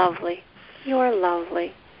and you're lovely. You're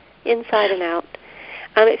lovely, inside and out.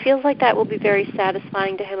 It feels like that will be very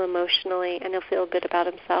satisfying to him emotionally, and he'll feel good about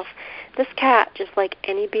himself. This cat, just like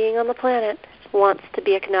any being on the planet, wants to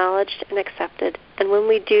be acknowledged and accepted. And when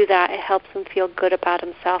we do that, it helps him feel good about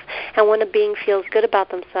himself. And when a being feels good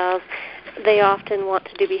about themselves, they often want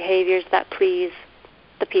to do behaviors that please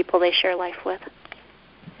the people they share life with.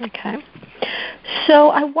 Okay. So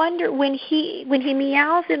I wonder, when he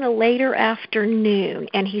meows in a later afternoon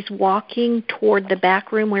and he's walking toward the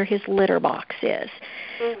back room where his litter box is,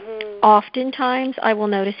 oftentimes I will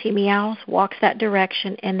notice he meows, walks that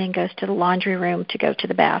direction, and then goes to the laundry room to go to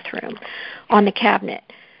the bathroom on the cabinet.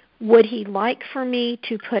 Would he like for me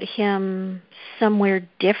to put him somewhere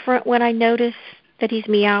different when I notice that he's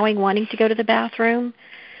meowing, wanting to go to the bathroom?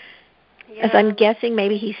 Yeah. As I'm guessing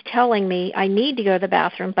maybe he's telling me I need to go to the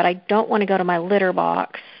bathroom, but I don't want to go to my litter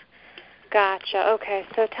box. Gotcha. Okay.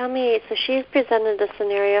 So tell me, so she's presented a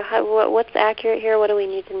scenario. What's accurate here? What do we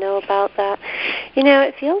need to know about that?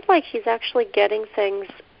 It feels like he's actually getting things,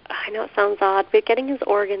 I know it sounds odd, but getting his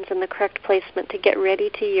organs in the correct placement to get ready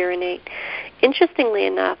to urinate. Interestingly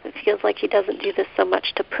enough, it feels like he doesn't do this so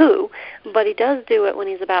much to poo, but he does do it when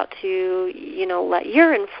he's about to, let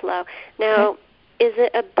urine flow. Now, is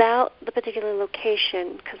it about the particular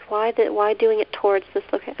location? Because why doing it towards this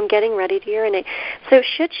location? I'm getting ready to urinate. So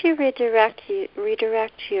should she redirect you,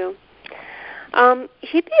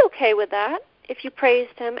 he'd be okay with that if you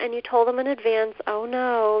praised him and you told him in advance. Oh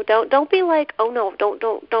no, don't be like, oh no,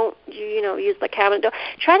 don't use the cabinet door.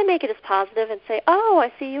 Try to make it as positive and say, oh,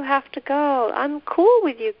 I see you have to go. I'm cool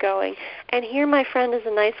with you going. And here, my friend, is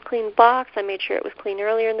a nice clean box. I made sure it was clean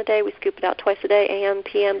earlier in the day. We scoop it out twice a day, a.m.,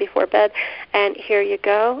 p.m., before bed. And here you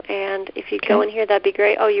go. And if you go in here, that'd be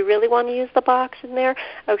great. Oh, you really want to use the box in there?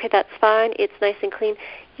 Okay, that's fine. It's nice and clean.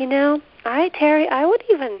 Terry, I would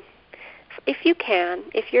even, if you can,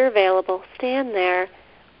 if you're available, stand there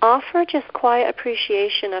offer just quiet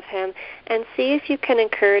appreciation of him, and see if you can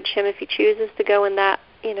encourage him, if he chooses to go in that,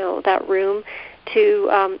 that room,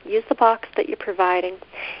 to use the box that you're providing.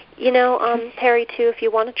 Terry, too, if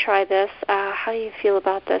you want to try this, how do you feel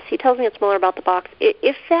about this? He tells me it's more about the box.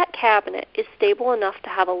 If that cabinet is stable enough to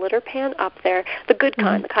have a litter pan up there, the good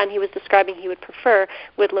kind, the kind he was describing he would prefer,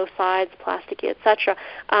 with low sides, plasticky, etc.,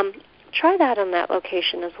 try that on that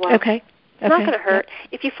location as well. Okay. It's not going to hurt.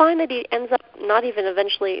 Yep. If you find that he ends up not even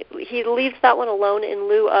eventually, he leaves that one alone in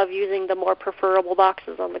lieu of using the more preferable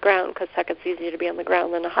boxes on the ground, because heck, it's easier to be on the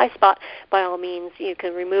ground than a high spot. By all means, you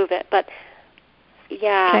can remove it. But,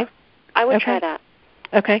 yeah, I would try that.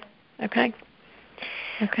 Okay.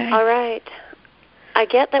 All right. I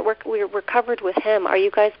get that we're covered with him. Are you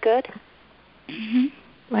guys good?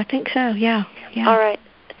 Mm-hmm. I think so, yeah. All right.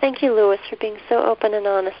 Thank you, Louis, for being so open and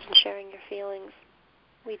honest and sharing your feelings.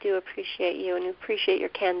 We do appreciate you, and we appreciate your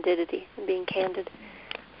candidity and being candid.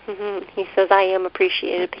 He says, I am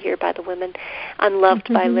appreciated here by the women. I'm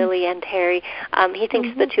loved by Lily and Terry. He thinks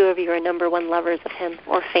the two of you are number one lovers of him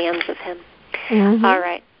or fans of him. All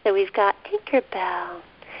right. So we've got Tinkerbell.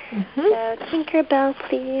 So, Tinkerbell,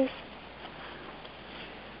 please.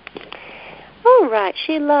 All right.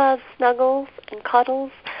 She loves snuggles and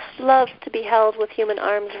cuddles, loves to be held with human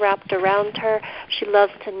arms wrapped around her. She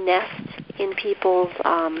loves to nest in people's,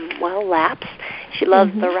 laps. She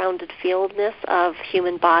loves the rounded fieldness of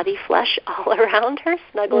human body flesh all around her,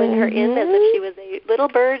 snuggling her in as if she was a little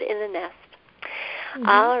bird in a nest.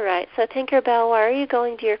 All right. So, Tinkerbell, why are you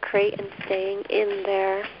going to your crate and staying in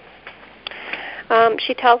there?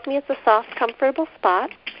 She tells me it's a soft, comfortable spot.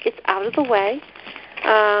 It's out of the way.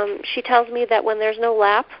 She tells me that when there's no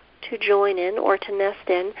lap to join in or to nest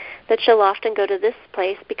in, that she'll often go to this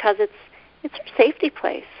place because it's her safety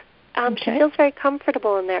place. She feels very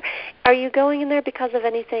comfortable in there. Are you going in there because of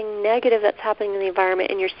anything negative that's happening in the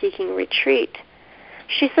environment and you're seeking retreat?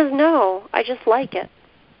 She says, no, I just like it.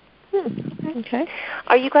 Okay.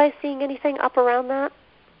 Are you guys seeing anything up around that?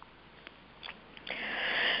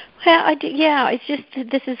 Well, it's just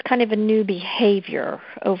this is kind of a new behavior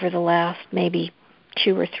over the last maybe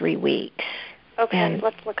 2 or 3 weeks. Okay, and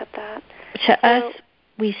let's look at that. To us,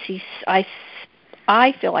 we see,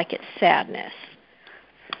 I feel like it's sadness.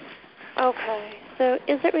 Okay, so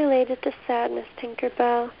is it related to sadness,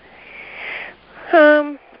 Tinkerbell?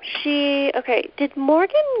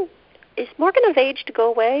 Is Morgan of age to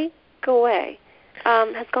go away? Go away.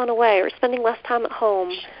 Has gone away or spending less time at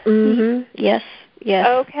home. Yes.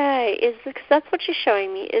 Okay, because that's what she's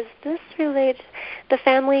showing me. Is this related? The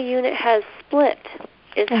family unit has split,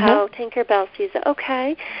 is how Tinkerbell sees it.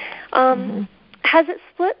 Okay. Has it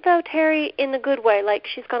split, though, Terry, in a good way? Like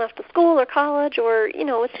she's gone off to school or college or,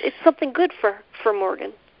 it's something good for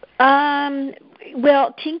Morgan?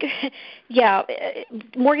 Well,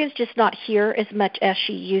 Morgan's just not here as much as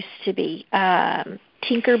she used to be.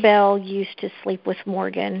 Tinkerbell used to sleep with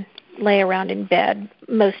Morgan, lay around in bed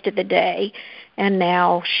most of the day, and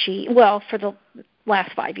now for the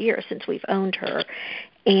last 5 years since we've owned her,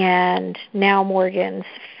 and now Morgan's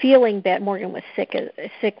feeling better. Morgan was sick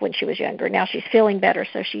when she was younger. Now she's feeling better,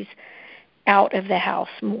 so she's out of the house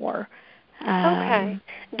more. Okay.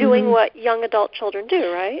 Doing what young adult children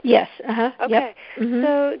do, right? Yes. Okay. Yep.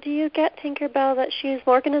 So do you get, Tinkerbell, that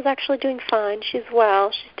Morgan is actually doing fine? She's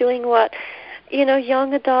well. She's doing what,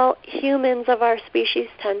 young adult humans of our species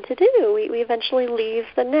tend to do. We eventually leave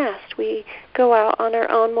the nest. We go out on our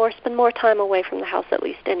own spend more time away from the house, at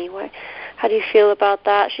least anyway. How do you feel about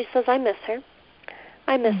that? She says, I miss her.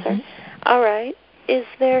 I miss her. All right. Is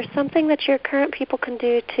there something that your current people can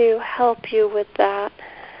do to help you with that?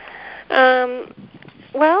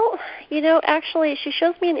 Well, actually, she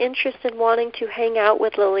shows me an interest in wanting to hang out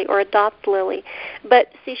with Lily or adopt Lily. But,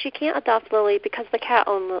 see, she can't adopt Lily because the cat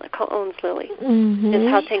owns Lily, is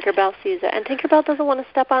how Tinkerbell sees it. And Tinkerbell doesn't want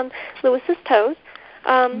to step on Louis's toes.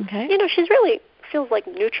 She's really feels like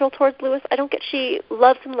neutral towards Louis. She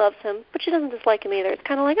loves him, but she doesn't dislike him either. It's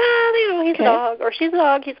kind of like, he's a dog, or she's a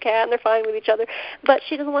dog, he's a cat, and they're fine with each other. But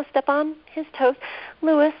she doesn't want to step on his toes.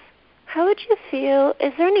 Louis, how would you feel?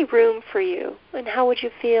 Is there any room for you? And how would you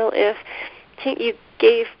feel if you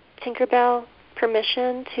gave Tinkerbell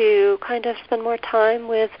permission to kind of spend more time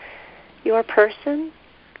with your person?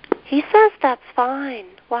 He says that's fine.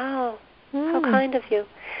 Wow. How kind of you.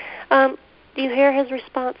 Do you hear his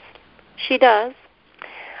response? She does.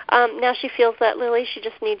 Now she feels that, Lily, she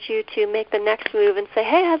just needs you to make the next move and say,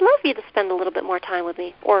 hey, I'd love you to spend a little bit more time with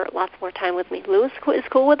me, or lots more time with me. Louis is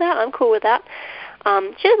cool with that. I'm cool with that.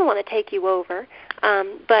 She doesn't want to take you over,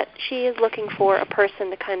 but she is looking for a person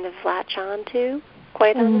to kind of latch on to,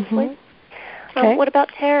 quite honestly. Okay. What about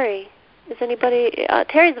Terry? Is anybody?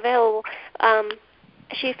 Terry's available.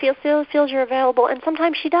 She feels you're available, and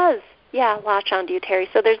sometimes she does. Yeah, latch onto you, Terry.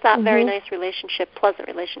 So there's that very nice relationship, pleasant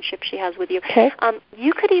relationship she has with you. Okay.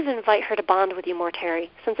 You could even invite her to bond with you more,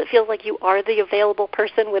 Terry, since it feels like you are the available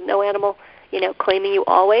person with no animal, claiming you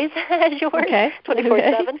always as yours,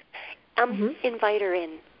 24/7. Invite her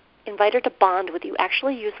in. Invite her to bond with you.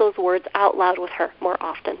 Actually use those words out loud with her more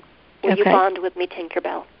often. Will you bond with me,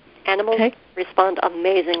 Tinkerbell? Animals respond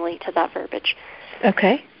amazingly to that verbiage.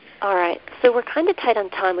 Okay. All right. So we're kind of tight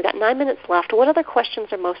on time. We've got 9 minutes left. What other questions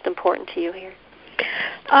are most important to you here?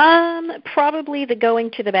 Probably the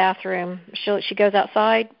going to the bathroom. She goes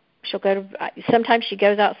outside. Sometimes she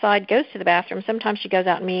goes outside, goes to the bathroom. Sometimes she goes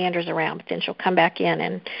out and meanders around, but then she'll come back in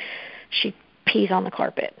and she pees on the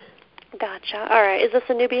carpet. Gotcha. All right. Is this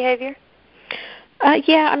a new behavior?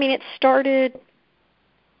 Yeah. I mean, it started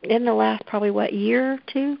in the last probably, year or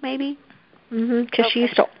two, maybe? Because she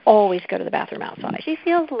used to always go to the bathroom outside. She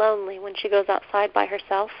feels lonely when she goes outside by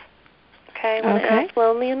herself. Okay, when I ask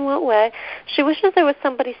lonely in what way, she wishes there was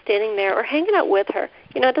somebody standing there or hanging out with her.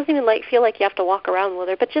 It doesn't even feel like you have to walk around with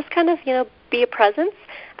her, but just kind of, be a presence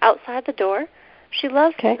outside the door. She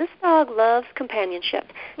loves, this dog loves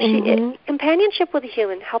companionship. Companionship with a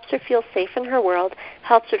human helps her feel safe in her world,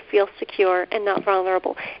 helps her feel secure and not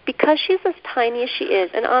vulnerable. Because she's as tiny as she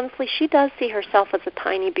is, and honestly, she does see herself as a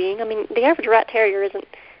tiny being. I mean, the average rat terrier isn't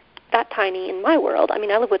that tiny in my world. I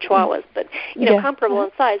mean, I live with Chihuahuas, but, comparable in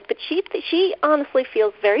size. But she honestly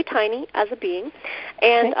feels very tiny as a being,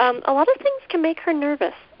 and a lot of things can make her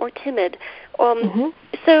nervous or timid.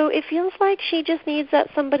 So it feels like she just needs that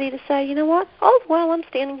somebody to say, you know what, all's well, I'm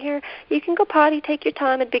standing here. You can go potty, take your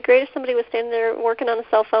time. It'd be great if somebody was standing there working on a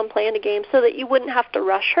cell phone, playing a game, so that you wouldn't have to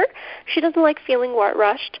rush her. She doesn't like feeling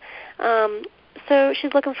rushed. So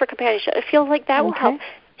she's looking for companionship. It feels like that will help.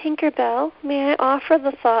 Tinkerbell, may I offer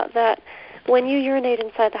the thought that when you urinate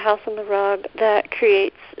inside the house on the rug, that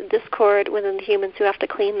creates discord within the humans who have to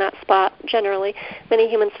clean that spot. Generally, many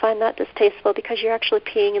humans find that distasteful because you're actually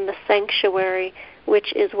peeing in the sanctuary,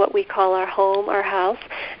 which is what we call our home, our house,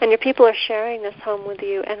 and your people are sharing this home with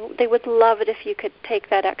you, and they would love it if you could take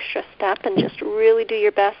that extra step and just really do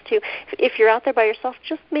your best to, if you're out there by yourself,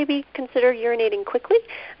 just maybe consider urinating quickly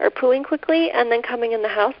or pooing quickly and then coming in the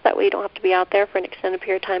house. That way you don't have to be out there for an extended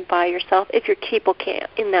period of time by yourself. If your people can't,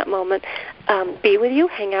 in that moment, be with you,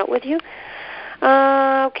 hang out with you.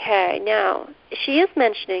 Okay, now, she is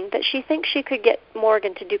mentioning that she thinks she could get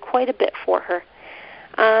Morgan to do quite a bit for her.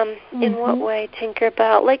 In what way,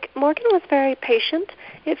 Tinkerbell? Morgan was very patient,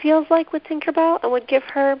 it feels like, with Tinkerbell, and would give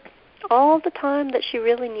her all the time that she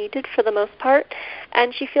really needed for the most part.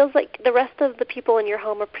 And she feels like the rest of the people in your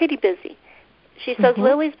home are pretty busy. She says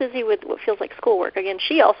Lily's busy with what feels like schoolwork. Again,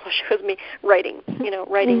 she also shows me writing,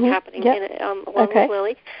 writing happening along with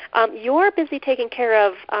Lily. You're busy taking care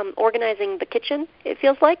of organizing the kitchen, it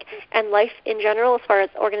feels like, and life in general as far as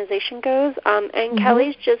organization goes. And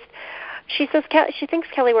Kelly's just... She says she thinks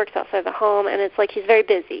Kelly works outside the home, and it's like he's very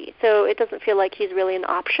busy, so it doesn't feel like he's really an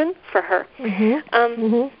option for her.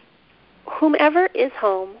 Whomever is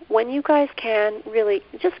home, when you guys can, really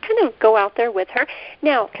just kind of go out there with her.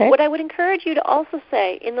 Now, what I would encourage you to also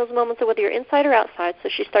say in those moments of whether you're inside or outside, so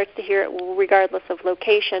she starts to hear it regardless of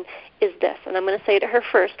location, is this. And I'm going to say to her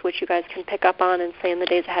first, which you guys can pick up on and say in the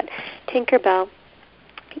days ahead. Tinkerbell,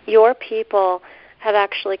 your people have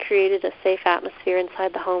actually created a safe atmosphere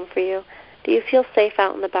inside the home for you. Do you feel safe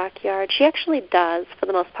out in the backyard? She actually does, for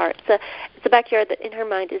the most part. It's a backyard that, in her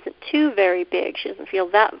mind, isn't too very big. She doesn't feel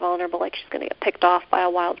that vulnerable, like she's going to get picked off by a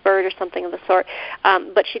wild bird or something of the sort.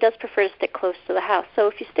 But she does prefer to stick close to the house. So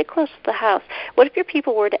if you stick close to the house, what if your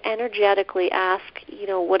people were to energetically ask,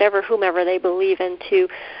 whomever they believe in, to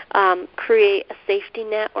create a safety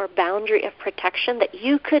net or boundary of protection that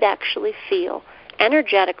you could actually feel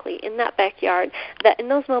energetically in that backyard, that in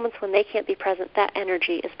those moments when they can't be present, that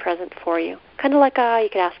energy is present for you. Kind of like you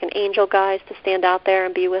could ask an angel guide to stand out there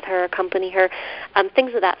and be with her, accompany her,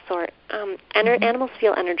 things of that sort. Animals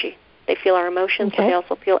feel energy. They feel our emotions, but they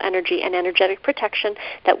also feel energy and energetic protection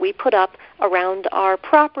that we put up around our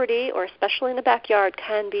property, or especially in the backyard,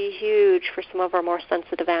 can be huge for some of our more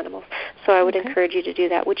sensitive animals. So I would encourage you to do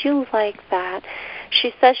that. Would you like that?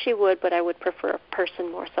 She says she would, but I would prefer a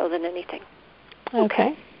person more so than anything.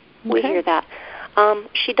 Okay. We hear that.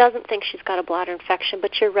 She doesn't think she's got a bladder infection,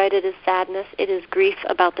 but you're right, it is sadness. It is grief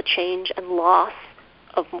about the change and loss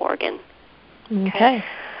of Morgan. Okay.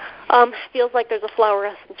 Feels like there's a flower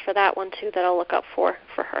essence for that one, too, that I'll look up for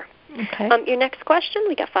her. Okay. Your next question,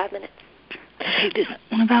 we got 5 minutes. Okay,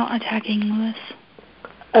 what about attacking Louis?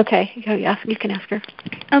 Okay, you can ask her.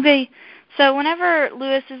 Okay, So whenever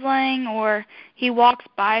Louis is laying or he walks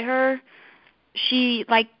by her, she,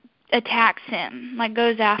 like, attacks him, like,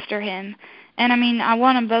 goes after him. And, I mean, I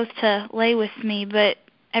want them both to lay with me, but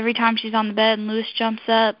every time she's on the bed and Louis jumps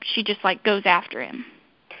up, she just, like, goes after him.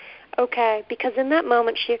 Okay, because in that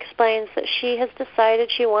moment she explains that she has decided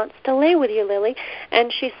she wants to lay with you, Lily,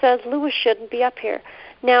 and she says Louis shouldn't be up here.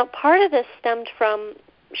 Now, part of this stemmed from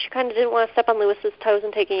she kind of didn't want to step on Louis's toes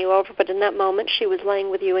and taking you over, but in that moment she was laying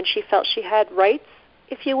with you and she felt she had rights,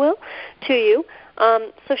 if you will, to you.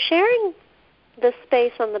 So sharing the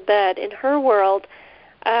space on the bed in her world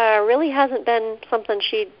really hasn't been something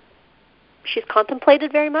she's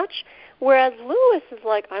contemplated very much, whereas Louis is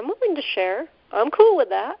like, I'm willing to share. I'm cool with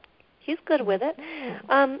that. He's good with it.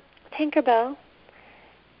 Tinkerbell,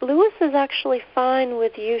 Louis is actually fine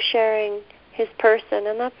with you sharing his person,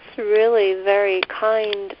 and that's really very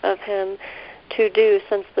kind of him to do,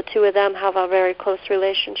 since the two of them have a very close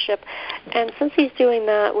relationship. And since he's doing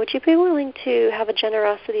that, would you be willing to have a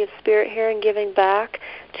generosity of spirit here and giving back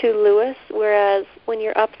to Louis, whereas when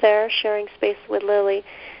you're up there sharing space with Lily,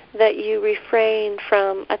 that you refrain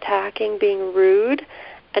from attacking, being rude,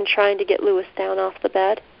 and trying to get Louis down off the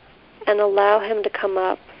bed, and allow him to come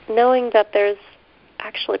up, knowing that there's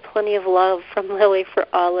actually plenty of love from Lily for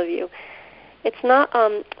all of you. It's not,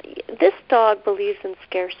 this dog believes in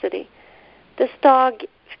scarcity. This dog,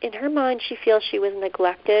 in her mind, she feels she was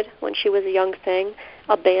neglected when she was a young thing,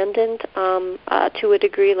 abandoned to a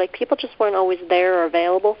degree. Like, people just weren't always there or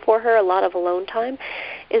available for her. A lot of alone time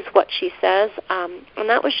is what she says. And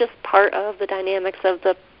that was just part of the dynamics of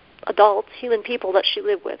the adults, human people that she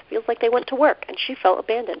lived with. Feels like they went to work and she felt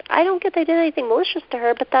abandoned. I don't get they did anything malicious to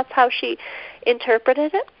her, but that's how she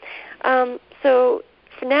interpreted it. So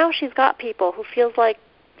for now, she's got people who feels like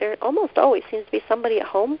there almost always seems to be somebody at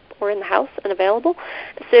home or in the house and available.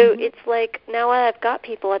 So it's like, now I've got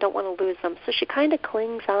people, I don't want to lose them. So she kind of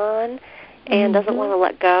clings on and doesn't want to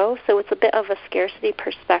let go. So it's a bit of a scarcity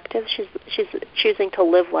perspective she's choosing to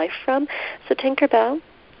live life from. So Tinkerbell,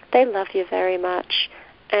 they love you very much.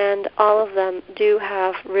 And all of them do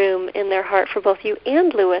have room in their heart for both you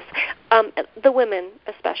and Louis. The women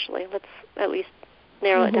especially. Let's at least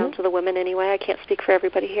narrow it down to the women anyway. I can't speak for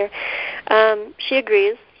everybody here. She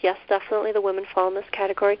agrees. Yes, definitely the women fall in this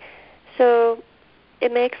category. So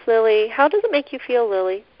it makes Lily, how does it make you feel,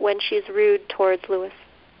 Lily, when she's rude towards Louis?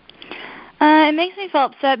 It makes me feel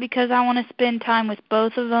upset because I want to spend time with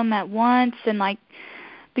both of them at once, and, like,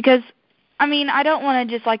 because, I mean, I don't want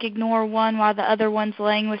to just, like, ignore one while the other one's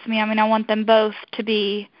laying with me. I mean, I want them both to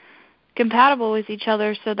be compatible with each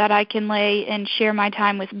other so that I can lay and share my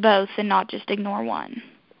time with both and not just ignore one.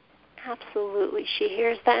 Absolutely. She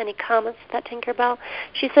hears that. Any comments to that, Tinkerbell?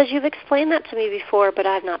 She says, you've explained that to me before, but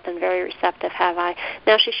I've not been very receptive, have I?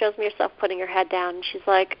 Now she shows me herself putting her head down, and she's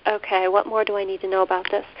like, okay, what more do I need to know about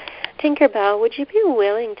this? Tinkerbell, would you be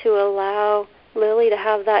willing to allow Lily to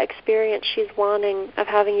have that experience she's wanting of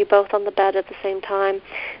having you both on the bed at the same time,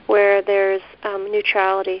 where there's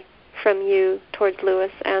neutrality from you towards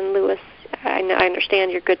Louis, and Louis, I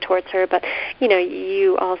understand you're good towards her, but, you know,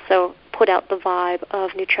 you also put out the vibe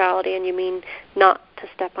of neutrality, and you mean not to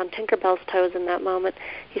step on Tinkerbell's toes in that moment.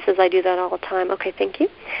 He says, I do that all the time. Okay, thank you.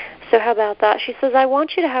 So how about that? She says, I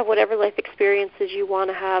want you to have whatever life experiences you want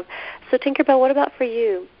to have. So Tinkerbell, what about for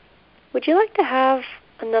you? Would you like to have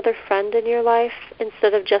another friend in your life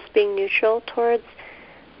instead of just being neutral towards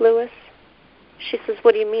Louis? She says,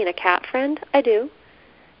 what do you mean, a cat friend? I do.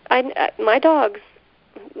 My dogs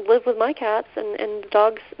live with my cats, and the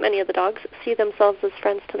dogs, many of the dogs, see themselves as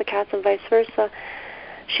friends to the cats and vice versa.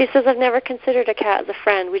 She says, I've never considered a cat as a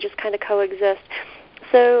friend. We just kind of coexist.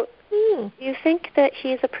 So you think that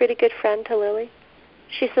he's a pretty good friend to Lily?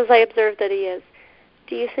 She says, I observe that he is.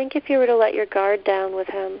 Do you think if you were to let your guard down with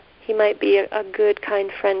him, he might be a good,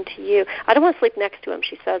 kind friend to you? I don't want to sleep next to him,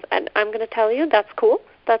 she says, and I'm going to tell you, that's cool.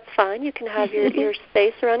 That's fine. You can have your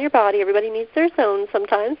space around your body. Everybody needs their zone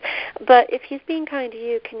sometimes. But if he's being kind to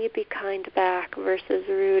you, can you be kind back versus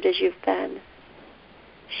rude as you've been?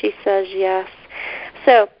 She says yes.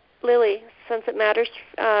 So, Lily, since it matters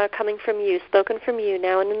coming from you, spoken from you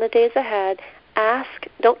now and in the days ahead, ask,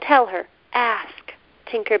 don't tell her, ask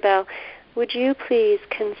Tinkerbell, would you please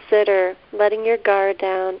consider letting your guard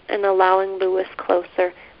down and allowing Louis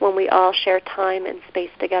closer when we all share time and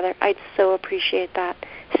space together? I'd so appreciate that.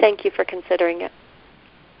 Thank you for considering it.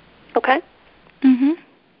 Okay?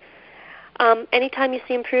 Anytime you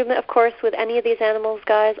see improvement, of course, with any of these animals,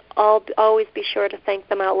 guys, always be sure to thank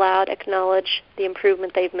them out loud, acknowledge the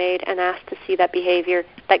improvement they've made, and ask to see that behavior,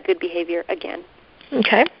 that good behavior, again.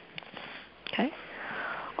 Okay.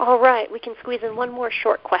 All right. We can squeeze in one more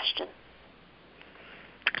short question.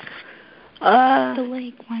 The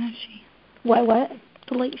lake, why does she? What?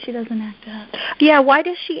 The lake, she doesn't act up. Yeah, why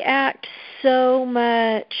does she act so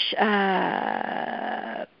much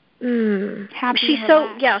happy?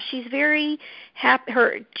 She's very happy.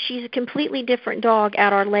 She's a completely different dog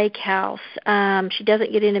at our lake house. She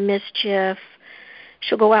doesn't get into mischief.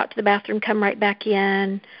 She'll go out to the bathroom, come right back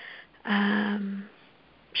in.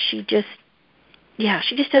 She just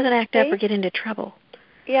doesn't act up or get into trouble.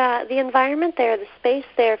 Yeah, the environment there, the space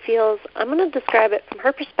there feels, I'm going to describe it from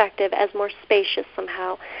her perspective as more spacious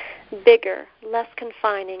somehow, bigger, less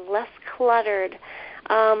confining, less cluttered,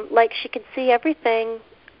 like she can see everything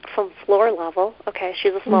from floor level. Okay,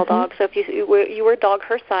 she's a small dog, so if you were a dog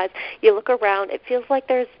her size, you look around, it feels like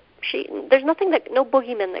there's nothing no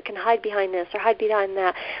boogeyman that can hide behind this or hide behind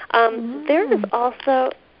that. There is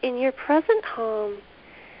also, in your present home,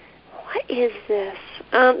 what is this?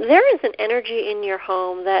 There is an energy in your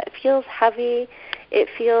home that feels heavy. It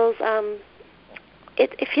feels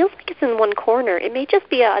it feels like it's in one corner. It may just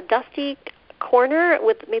be a dusty corner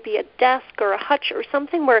with maybe a desk or a hutch or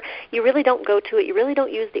something where you really don't go to it. You really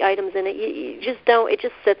don't use the items in it. You just don't. It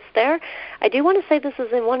just sits there. I do want to say this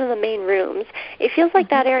is in one of the main rooms. It feels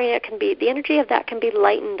like that area the energy of that can be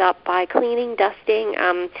lightened up by cleaning, dusting,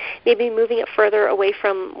 maybe moving it further away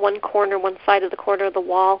from one side of the corner of the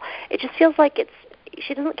wall. It just feels like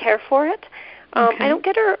she doesn't care for it. I don't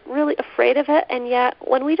get her really afraid of it, and yet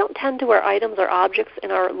when we don't tend to our items or objects in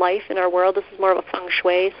our life, in our world, this is more of a feng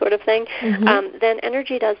shui sort of thing, then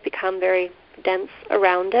energy does become very dense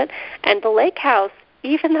around it. And the lake house,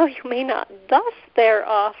 even though you may not dust there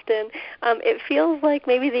often, it feels like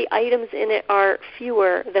maybe the items in it are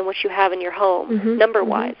fewer than what you have in your home,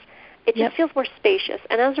 number-wise. It just feels more spacious.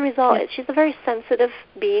 And as a result, she's a very sensitive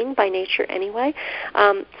being by nature anyway.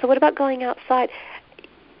 So what about going outside?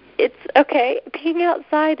 It's okay. Being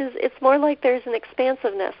outside it's more like there's an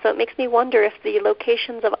expansiveness. So it makes me wonder if the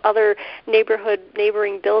locations of other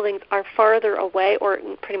neighboring buildings are farther away or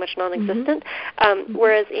pretty much non-existent.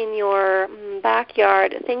 Whereas in your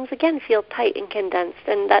backyard, things again feel tight and condensed,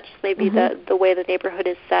 and that's maybe the way the neighborhood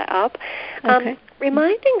is set up.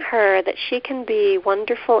 Reminding her that she can be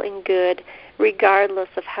wonderful and good regardless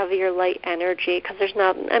of heavy or light energy, because there's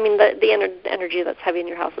not, the energy that's heavy in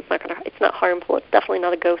your house, it's not harmful. It's definitely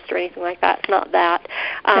not a ghost or anything like that. It's not that.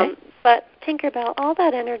 But Tinkerbell, all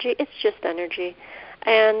that energy, it's just energy.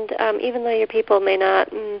 And even though your people may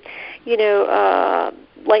not, lighten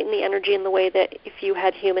the energy in the way that if you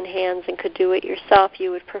had human hands and could do it yourself,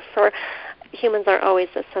 you would prefer, humans aren't always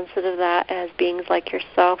as sensitive to that as beings like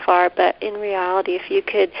yourself are, but in reality, if you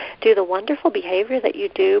could do the wonderful behavior that you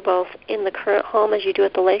do both in the current home as you do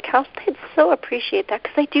at the lake house, they'd so appreciate that,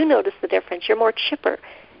 because they do notice the difference. You're more chipper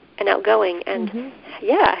and outgoing and,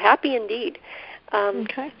 happy indeed.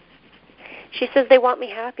 She says they want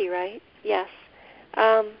me happy, right? Yes.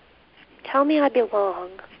 Tell me I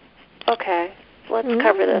belong. Okay, let's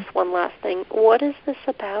cover this one last thing. What is this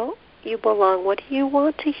about? You belong. What do you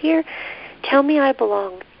want to hear? Tell me I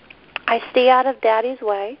belong. I stay out of Daddy's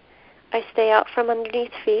way. I stay out from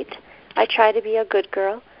underneath feet. I try to be a good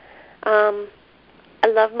girl. I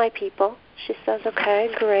love my people. She says, okay,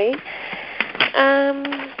 great.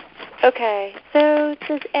 Okay, so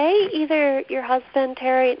does either your husband,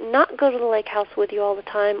 Terry, not go to the lake house with you all the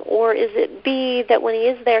time, or is it B, that when he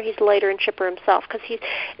is there, he's lighter and chipper himself? Because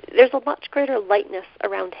there's a much greater lightness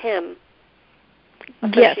around him.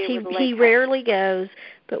 Yes, he rarely goes,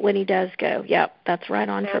 but when he does go, that's right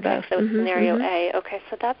on for both. So it's scenario A. Okay,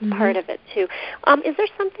 so that's part of it, too. Is there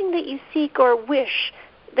something that you seek or wish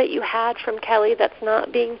that you had from Kelly that's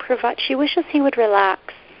not being provided? She wishes he would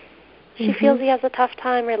relax. She feels he has a tough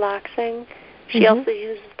time relaxing. She also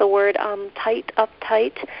uses the word uptight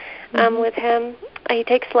with him. He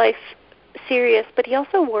takes life serious, but he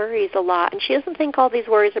also worries a lot, and she doesn't think all these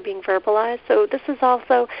worries are being verbalized. So this is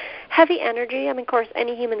also heavy energy. Of course,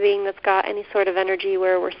 any human being that's got any sort of energy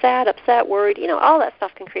where we're sad, upset, worried, all that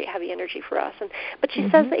stuff can create heavy energy for us. But she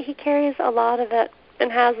says that he carries a lot of it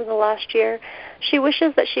and has in the last year. She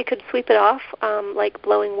wishes that she could sweep it off, like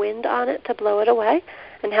blowing wind on it to blow it away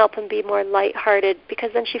and help him be more lighthearted,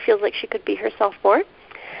 because then she feels like she could be herself more.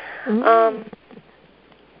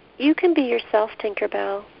 You can be yourself,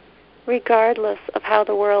 Tinkerbell, regardless of how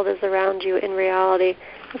the world is around you in reality.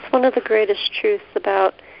 It's one of the greatest truths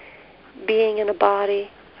about being in a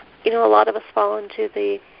body. A lot of us fall into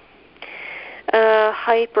the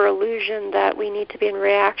hype or illusion that we need to be in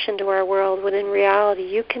reaction to our world, when in reality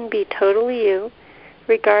you can be totally you,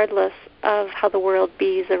 regardless of how the world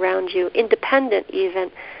bees around you, independent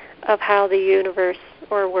even of how the universe,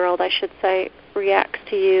 or world I should say, reacts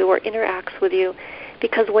to you or interacts with you.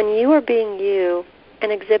 Because when you are being you,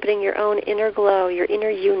 and exhibiting your own inner glow, your inner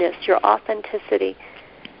you-ness, your authenticity,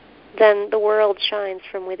 then the world shines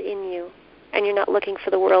from within you. And you're not looking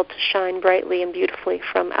for the world to shine brightly and beautifully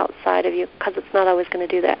from outside of you, because it's not always going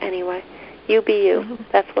to do that anyway. You be you. Mm-hmm.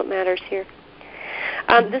 That's what matters here.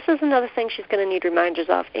 This is another thing she's going to need reminders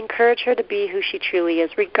of. Encourage her to be who she truly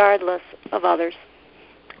is, regardless of others.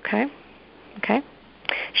 Okay. Okay.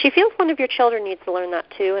 She feels one of your children needs to learn that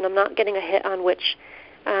too, and I'm not getting a hit on which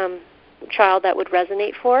child that would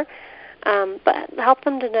resonate for. But help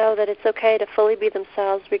them to know that it's okay to fully be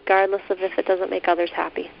themselves, regardless of if it doesn't make others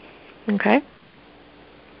happy. Okay.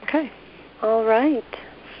 Okay. All right.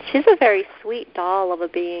 She's a very sweet doll of a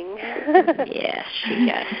being. Yes, she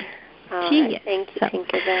is. Right. Thank you,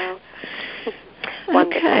 Tinkerbell.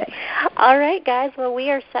 Wonderful. Okay. All right, guys. Well, we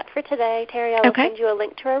are set for today. Terry, I will send you a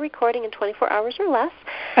link to our recording in 24 hours or less.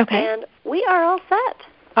 Okay. And we are all set.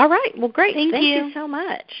 All right. Well, great. Thank you so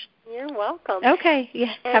much. You're welcome. Okay.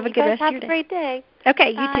 Yeah. And have a good rest of have your day. Have a great day.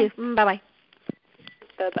 Okay. Bye. You too. Bye-bye.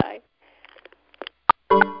 Bye-bye.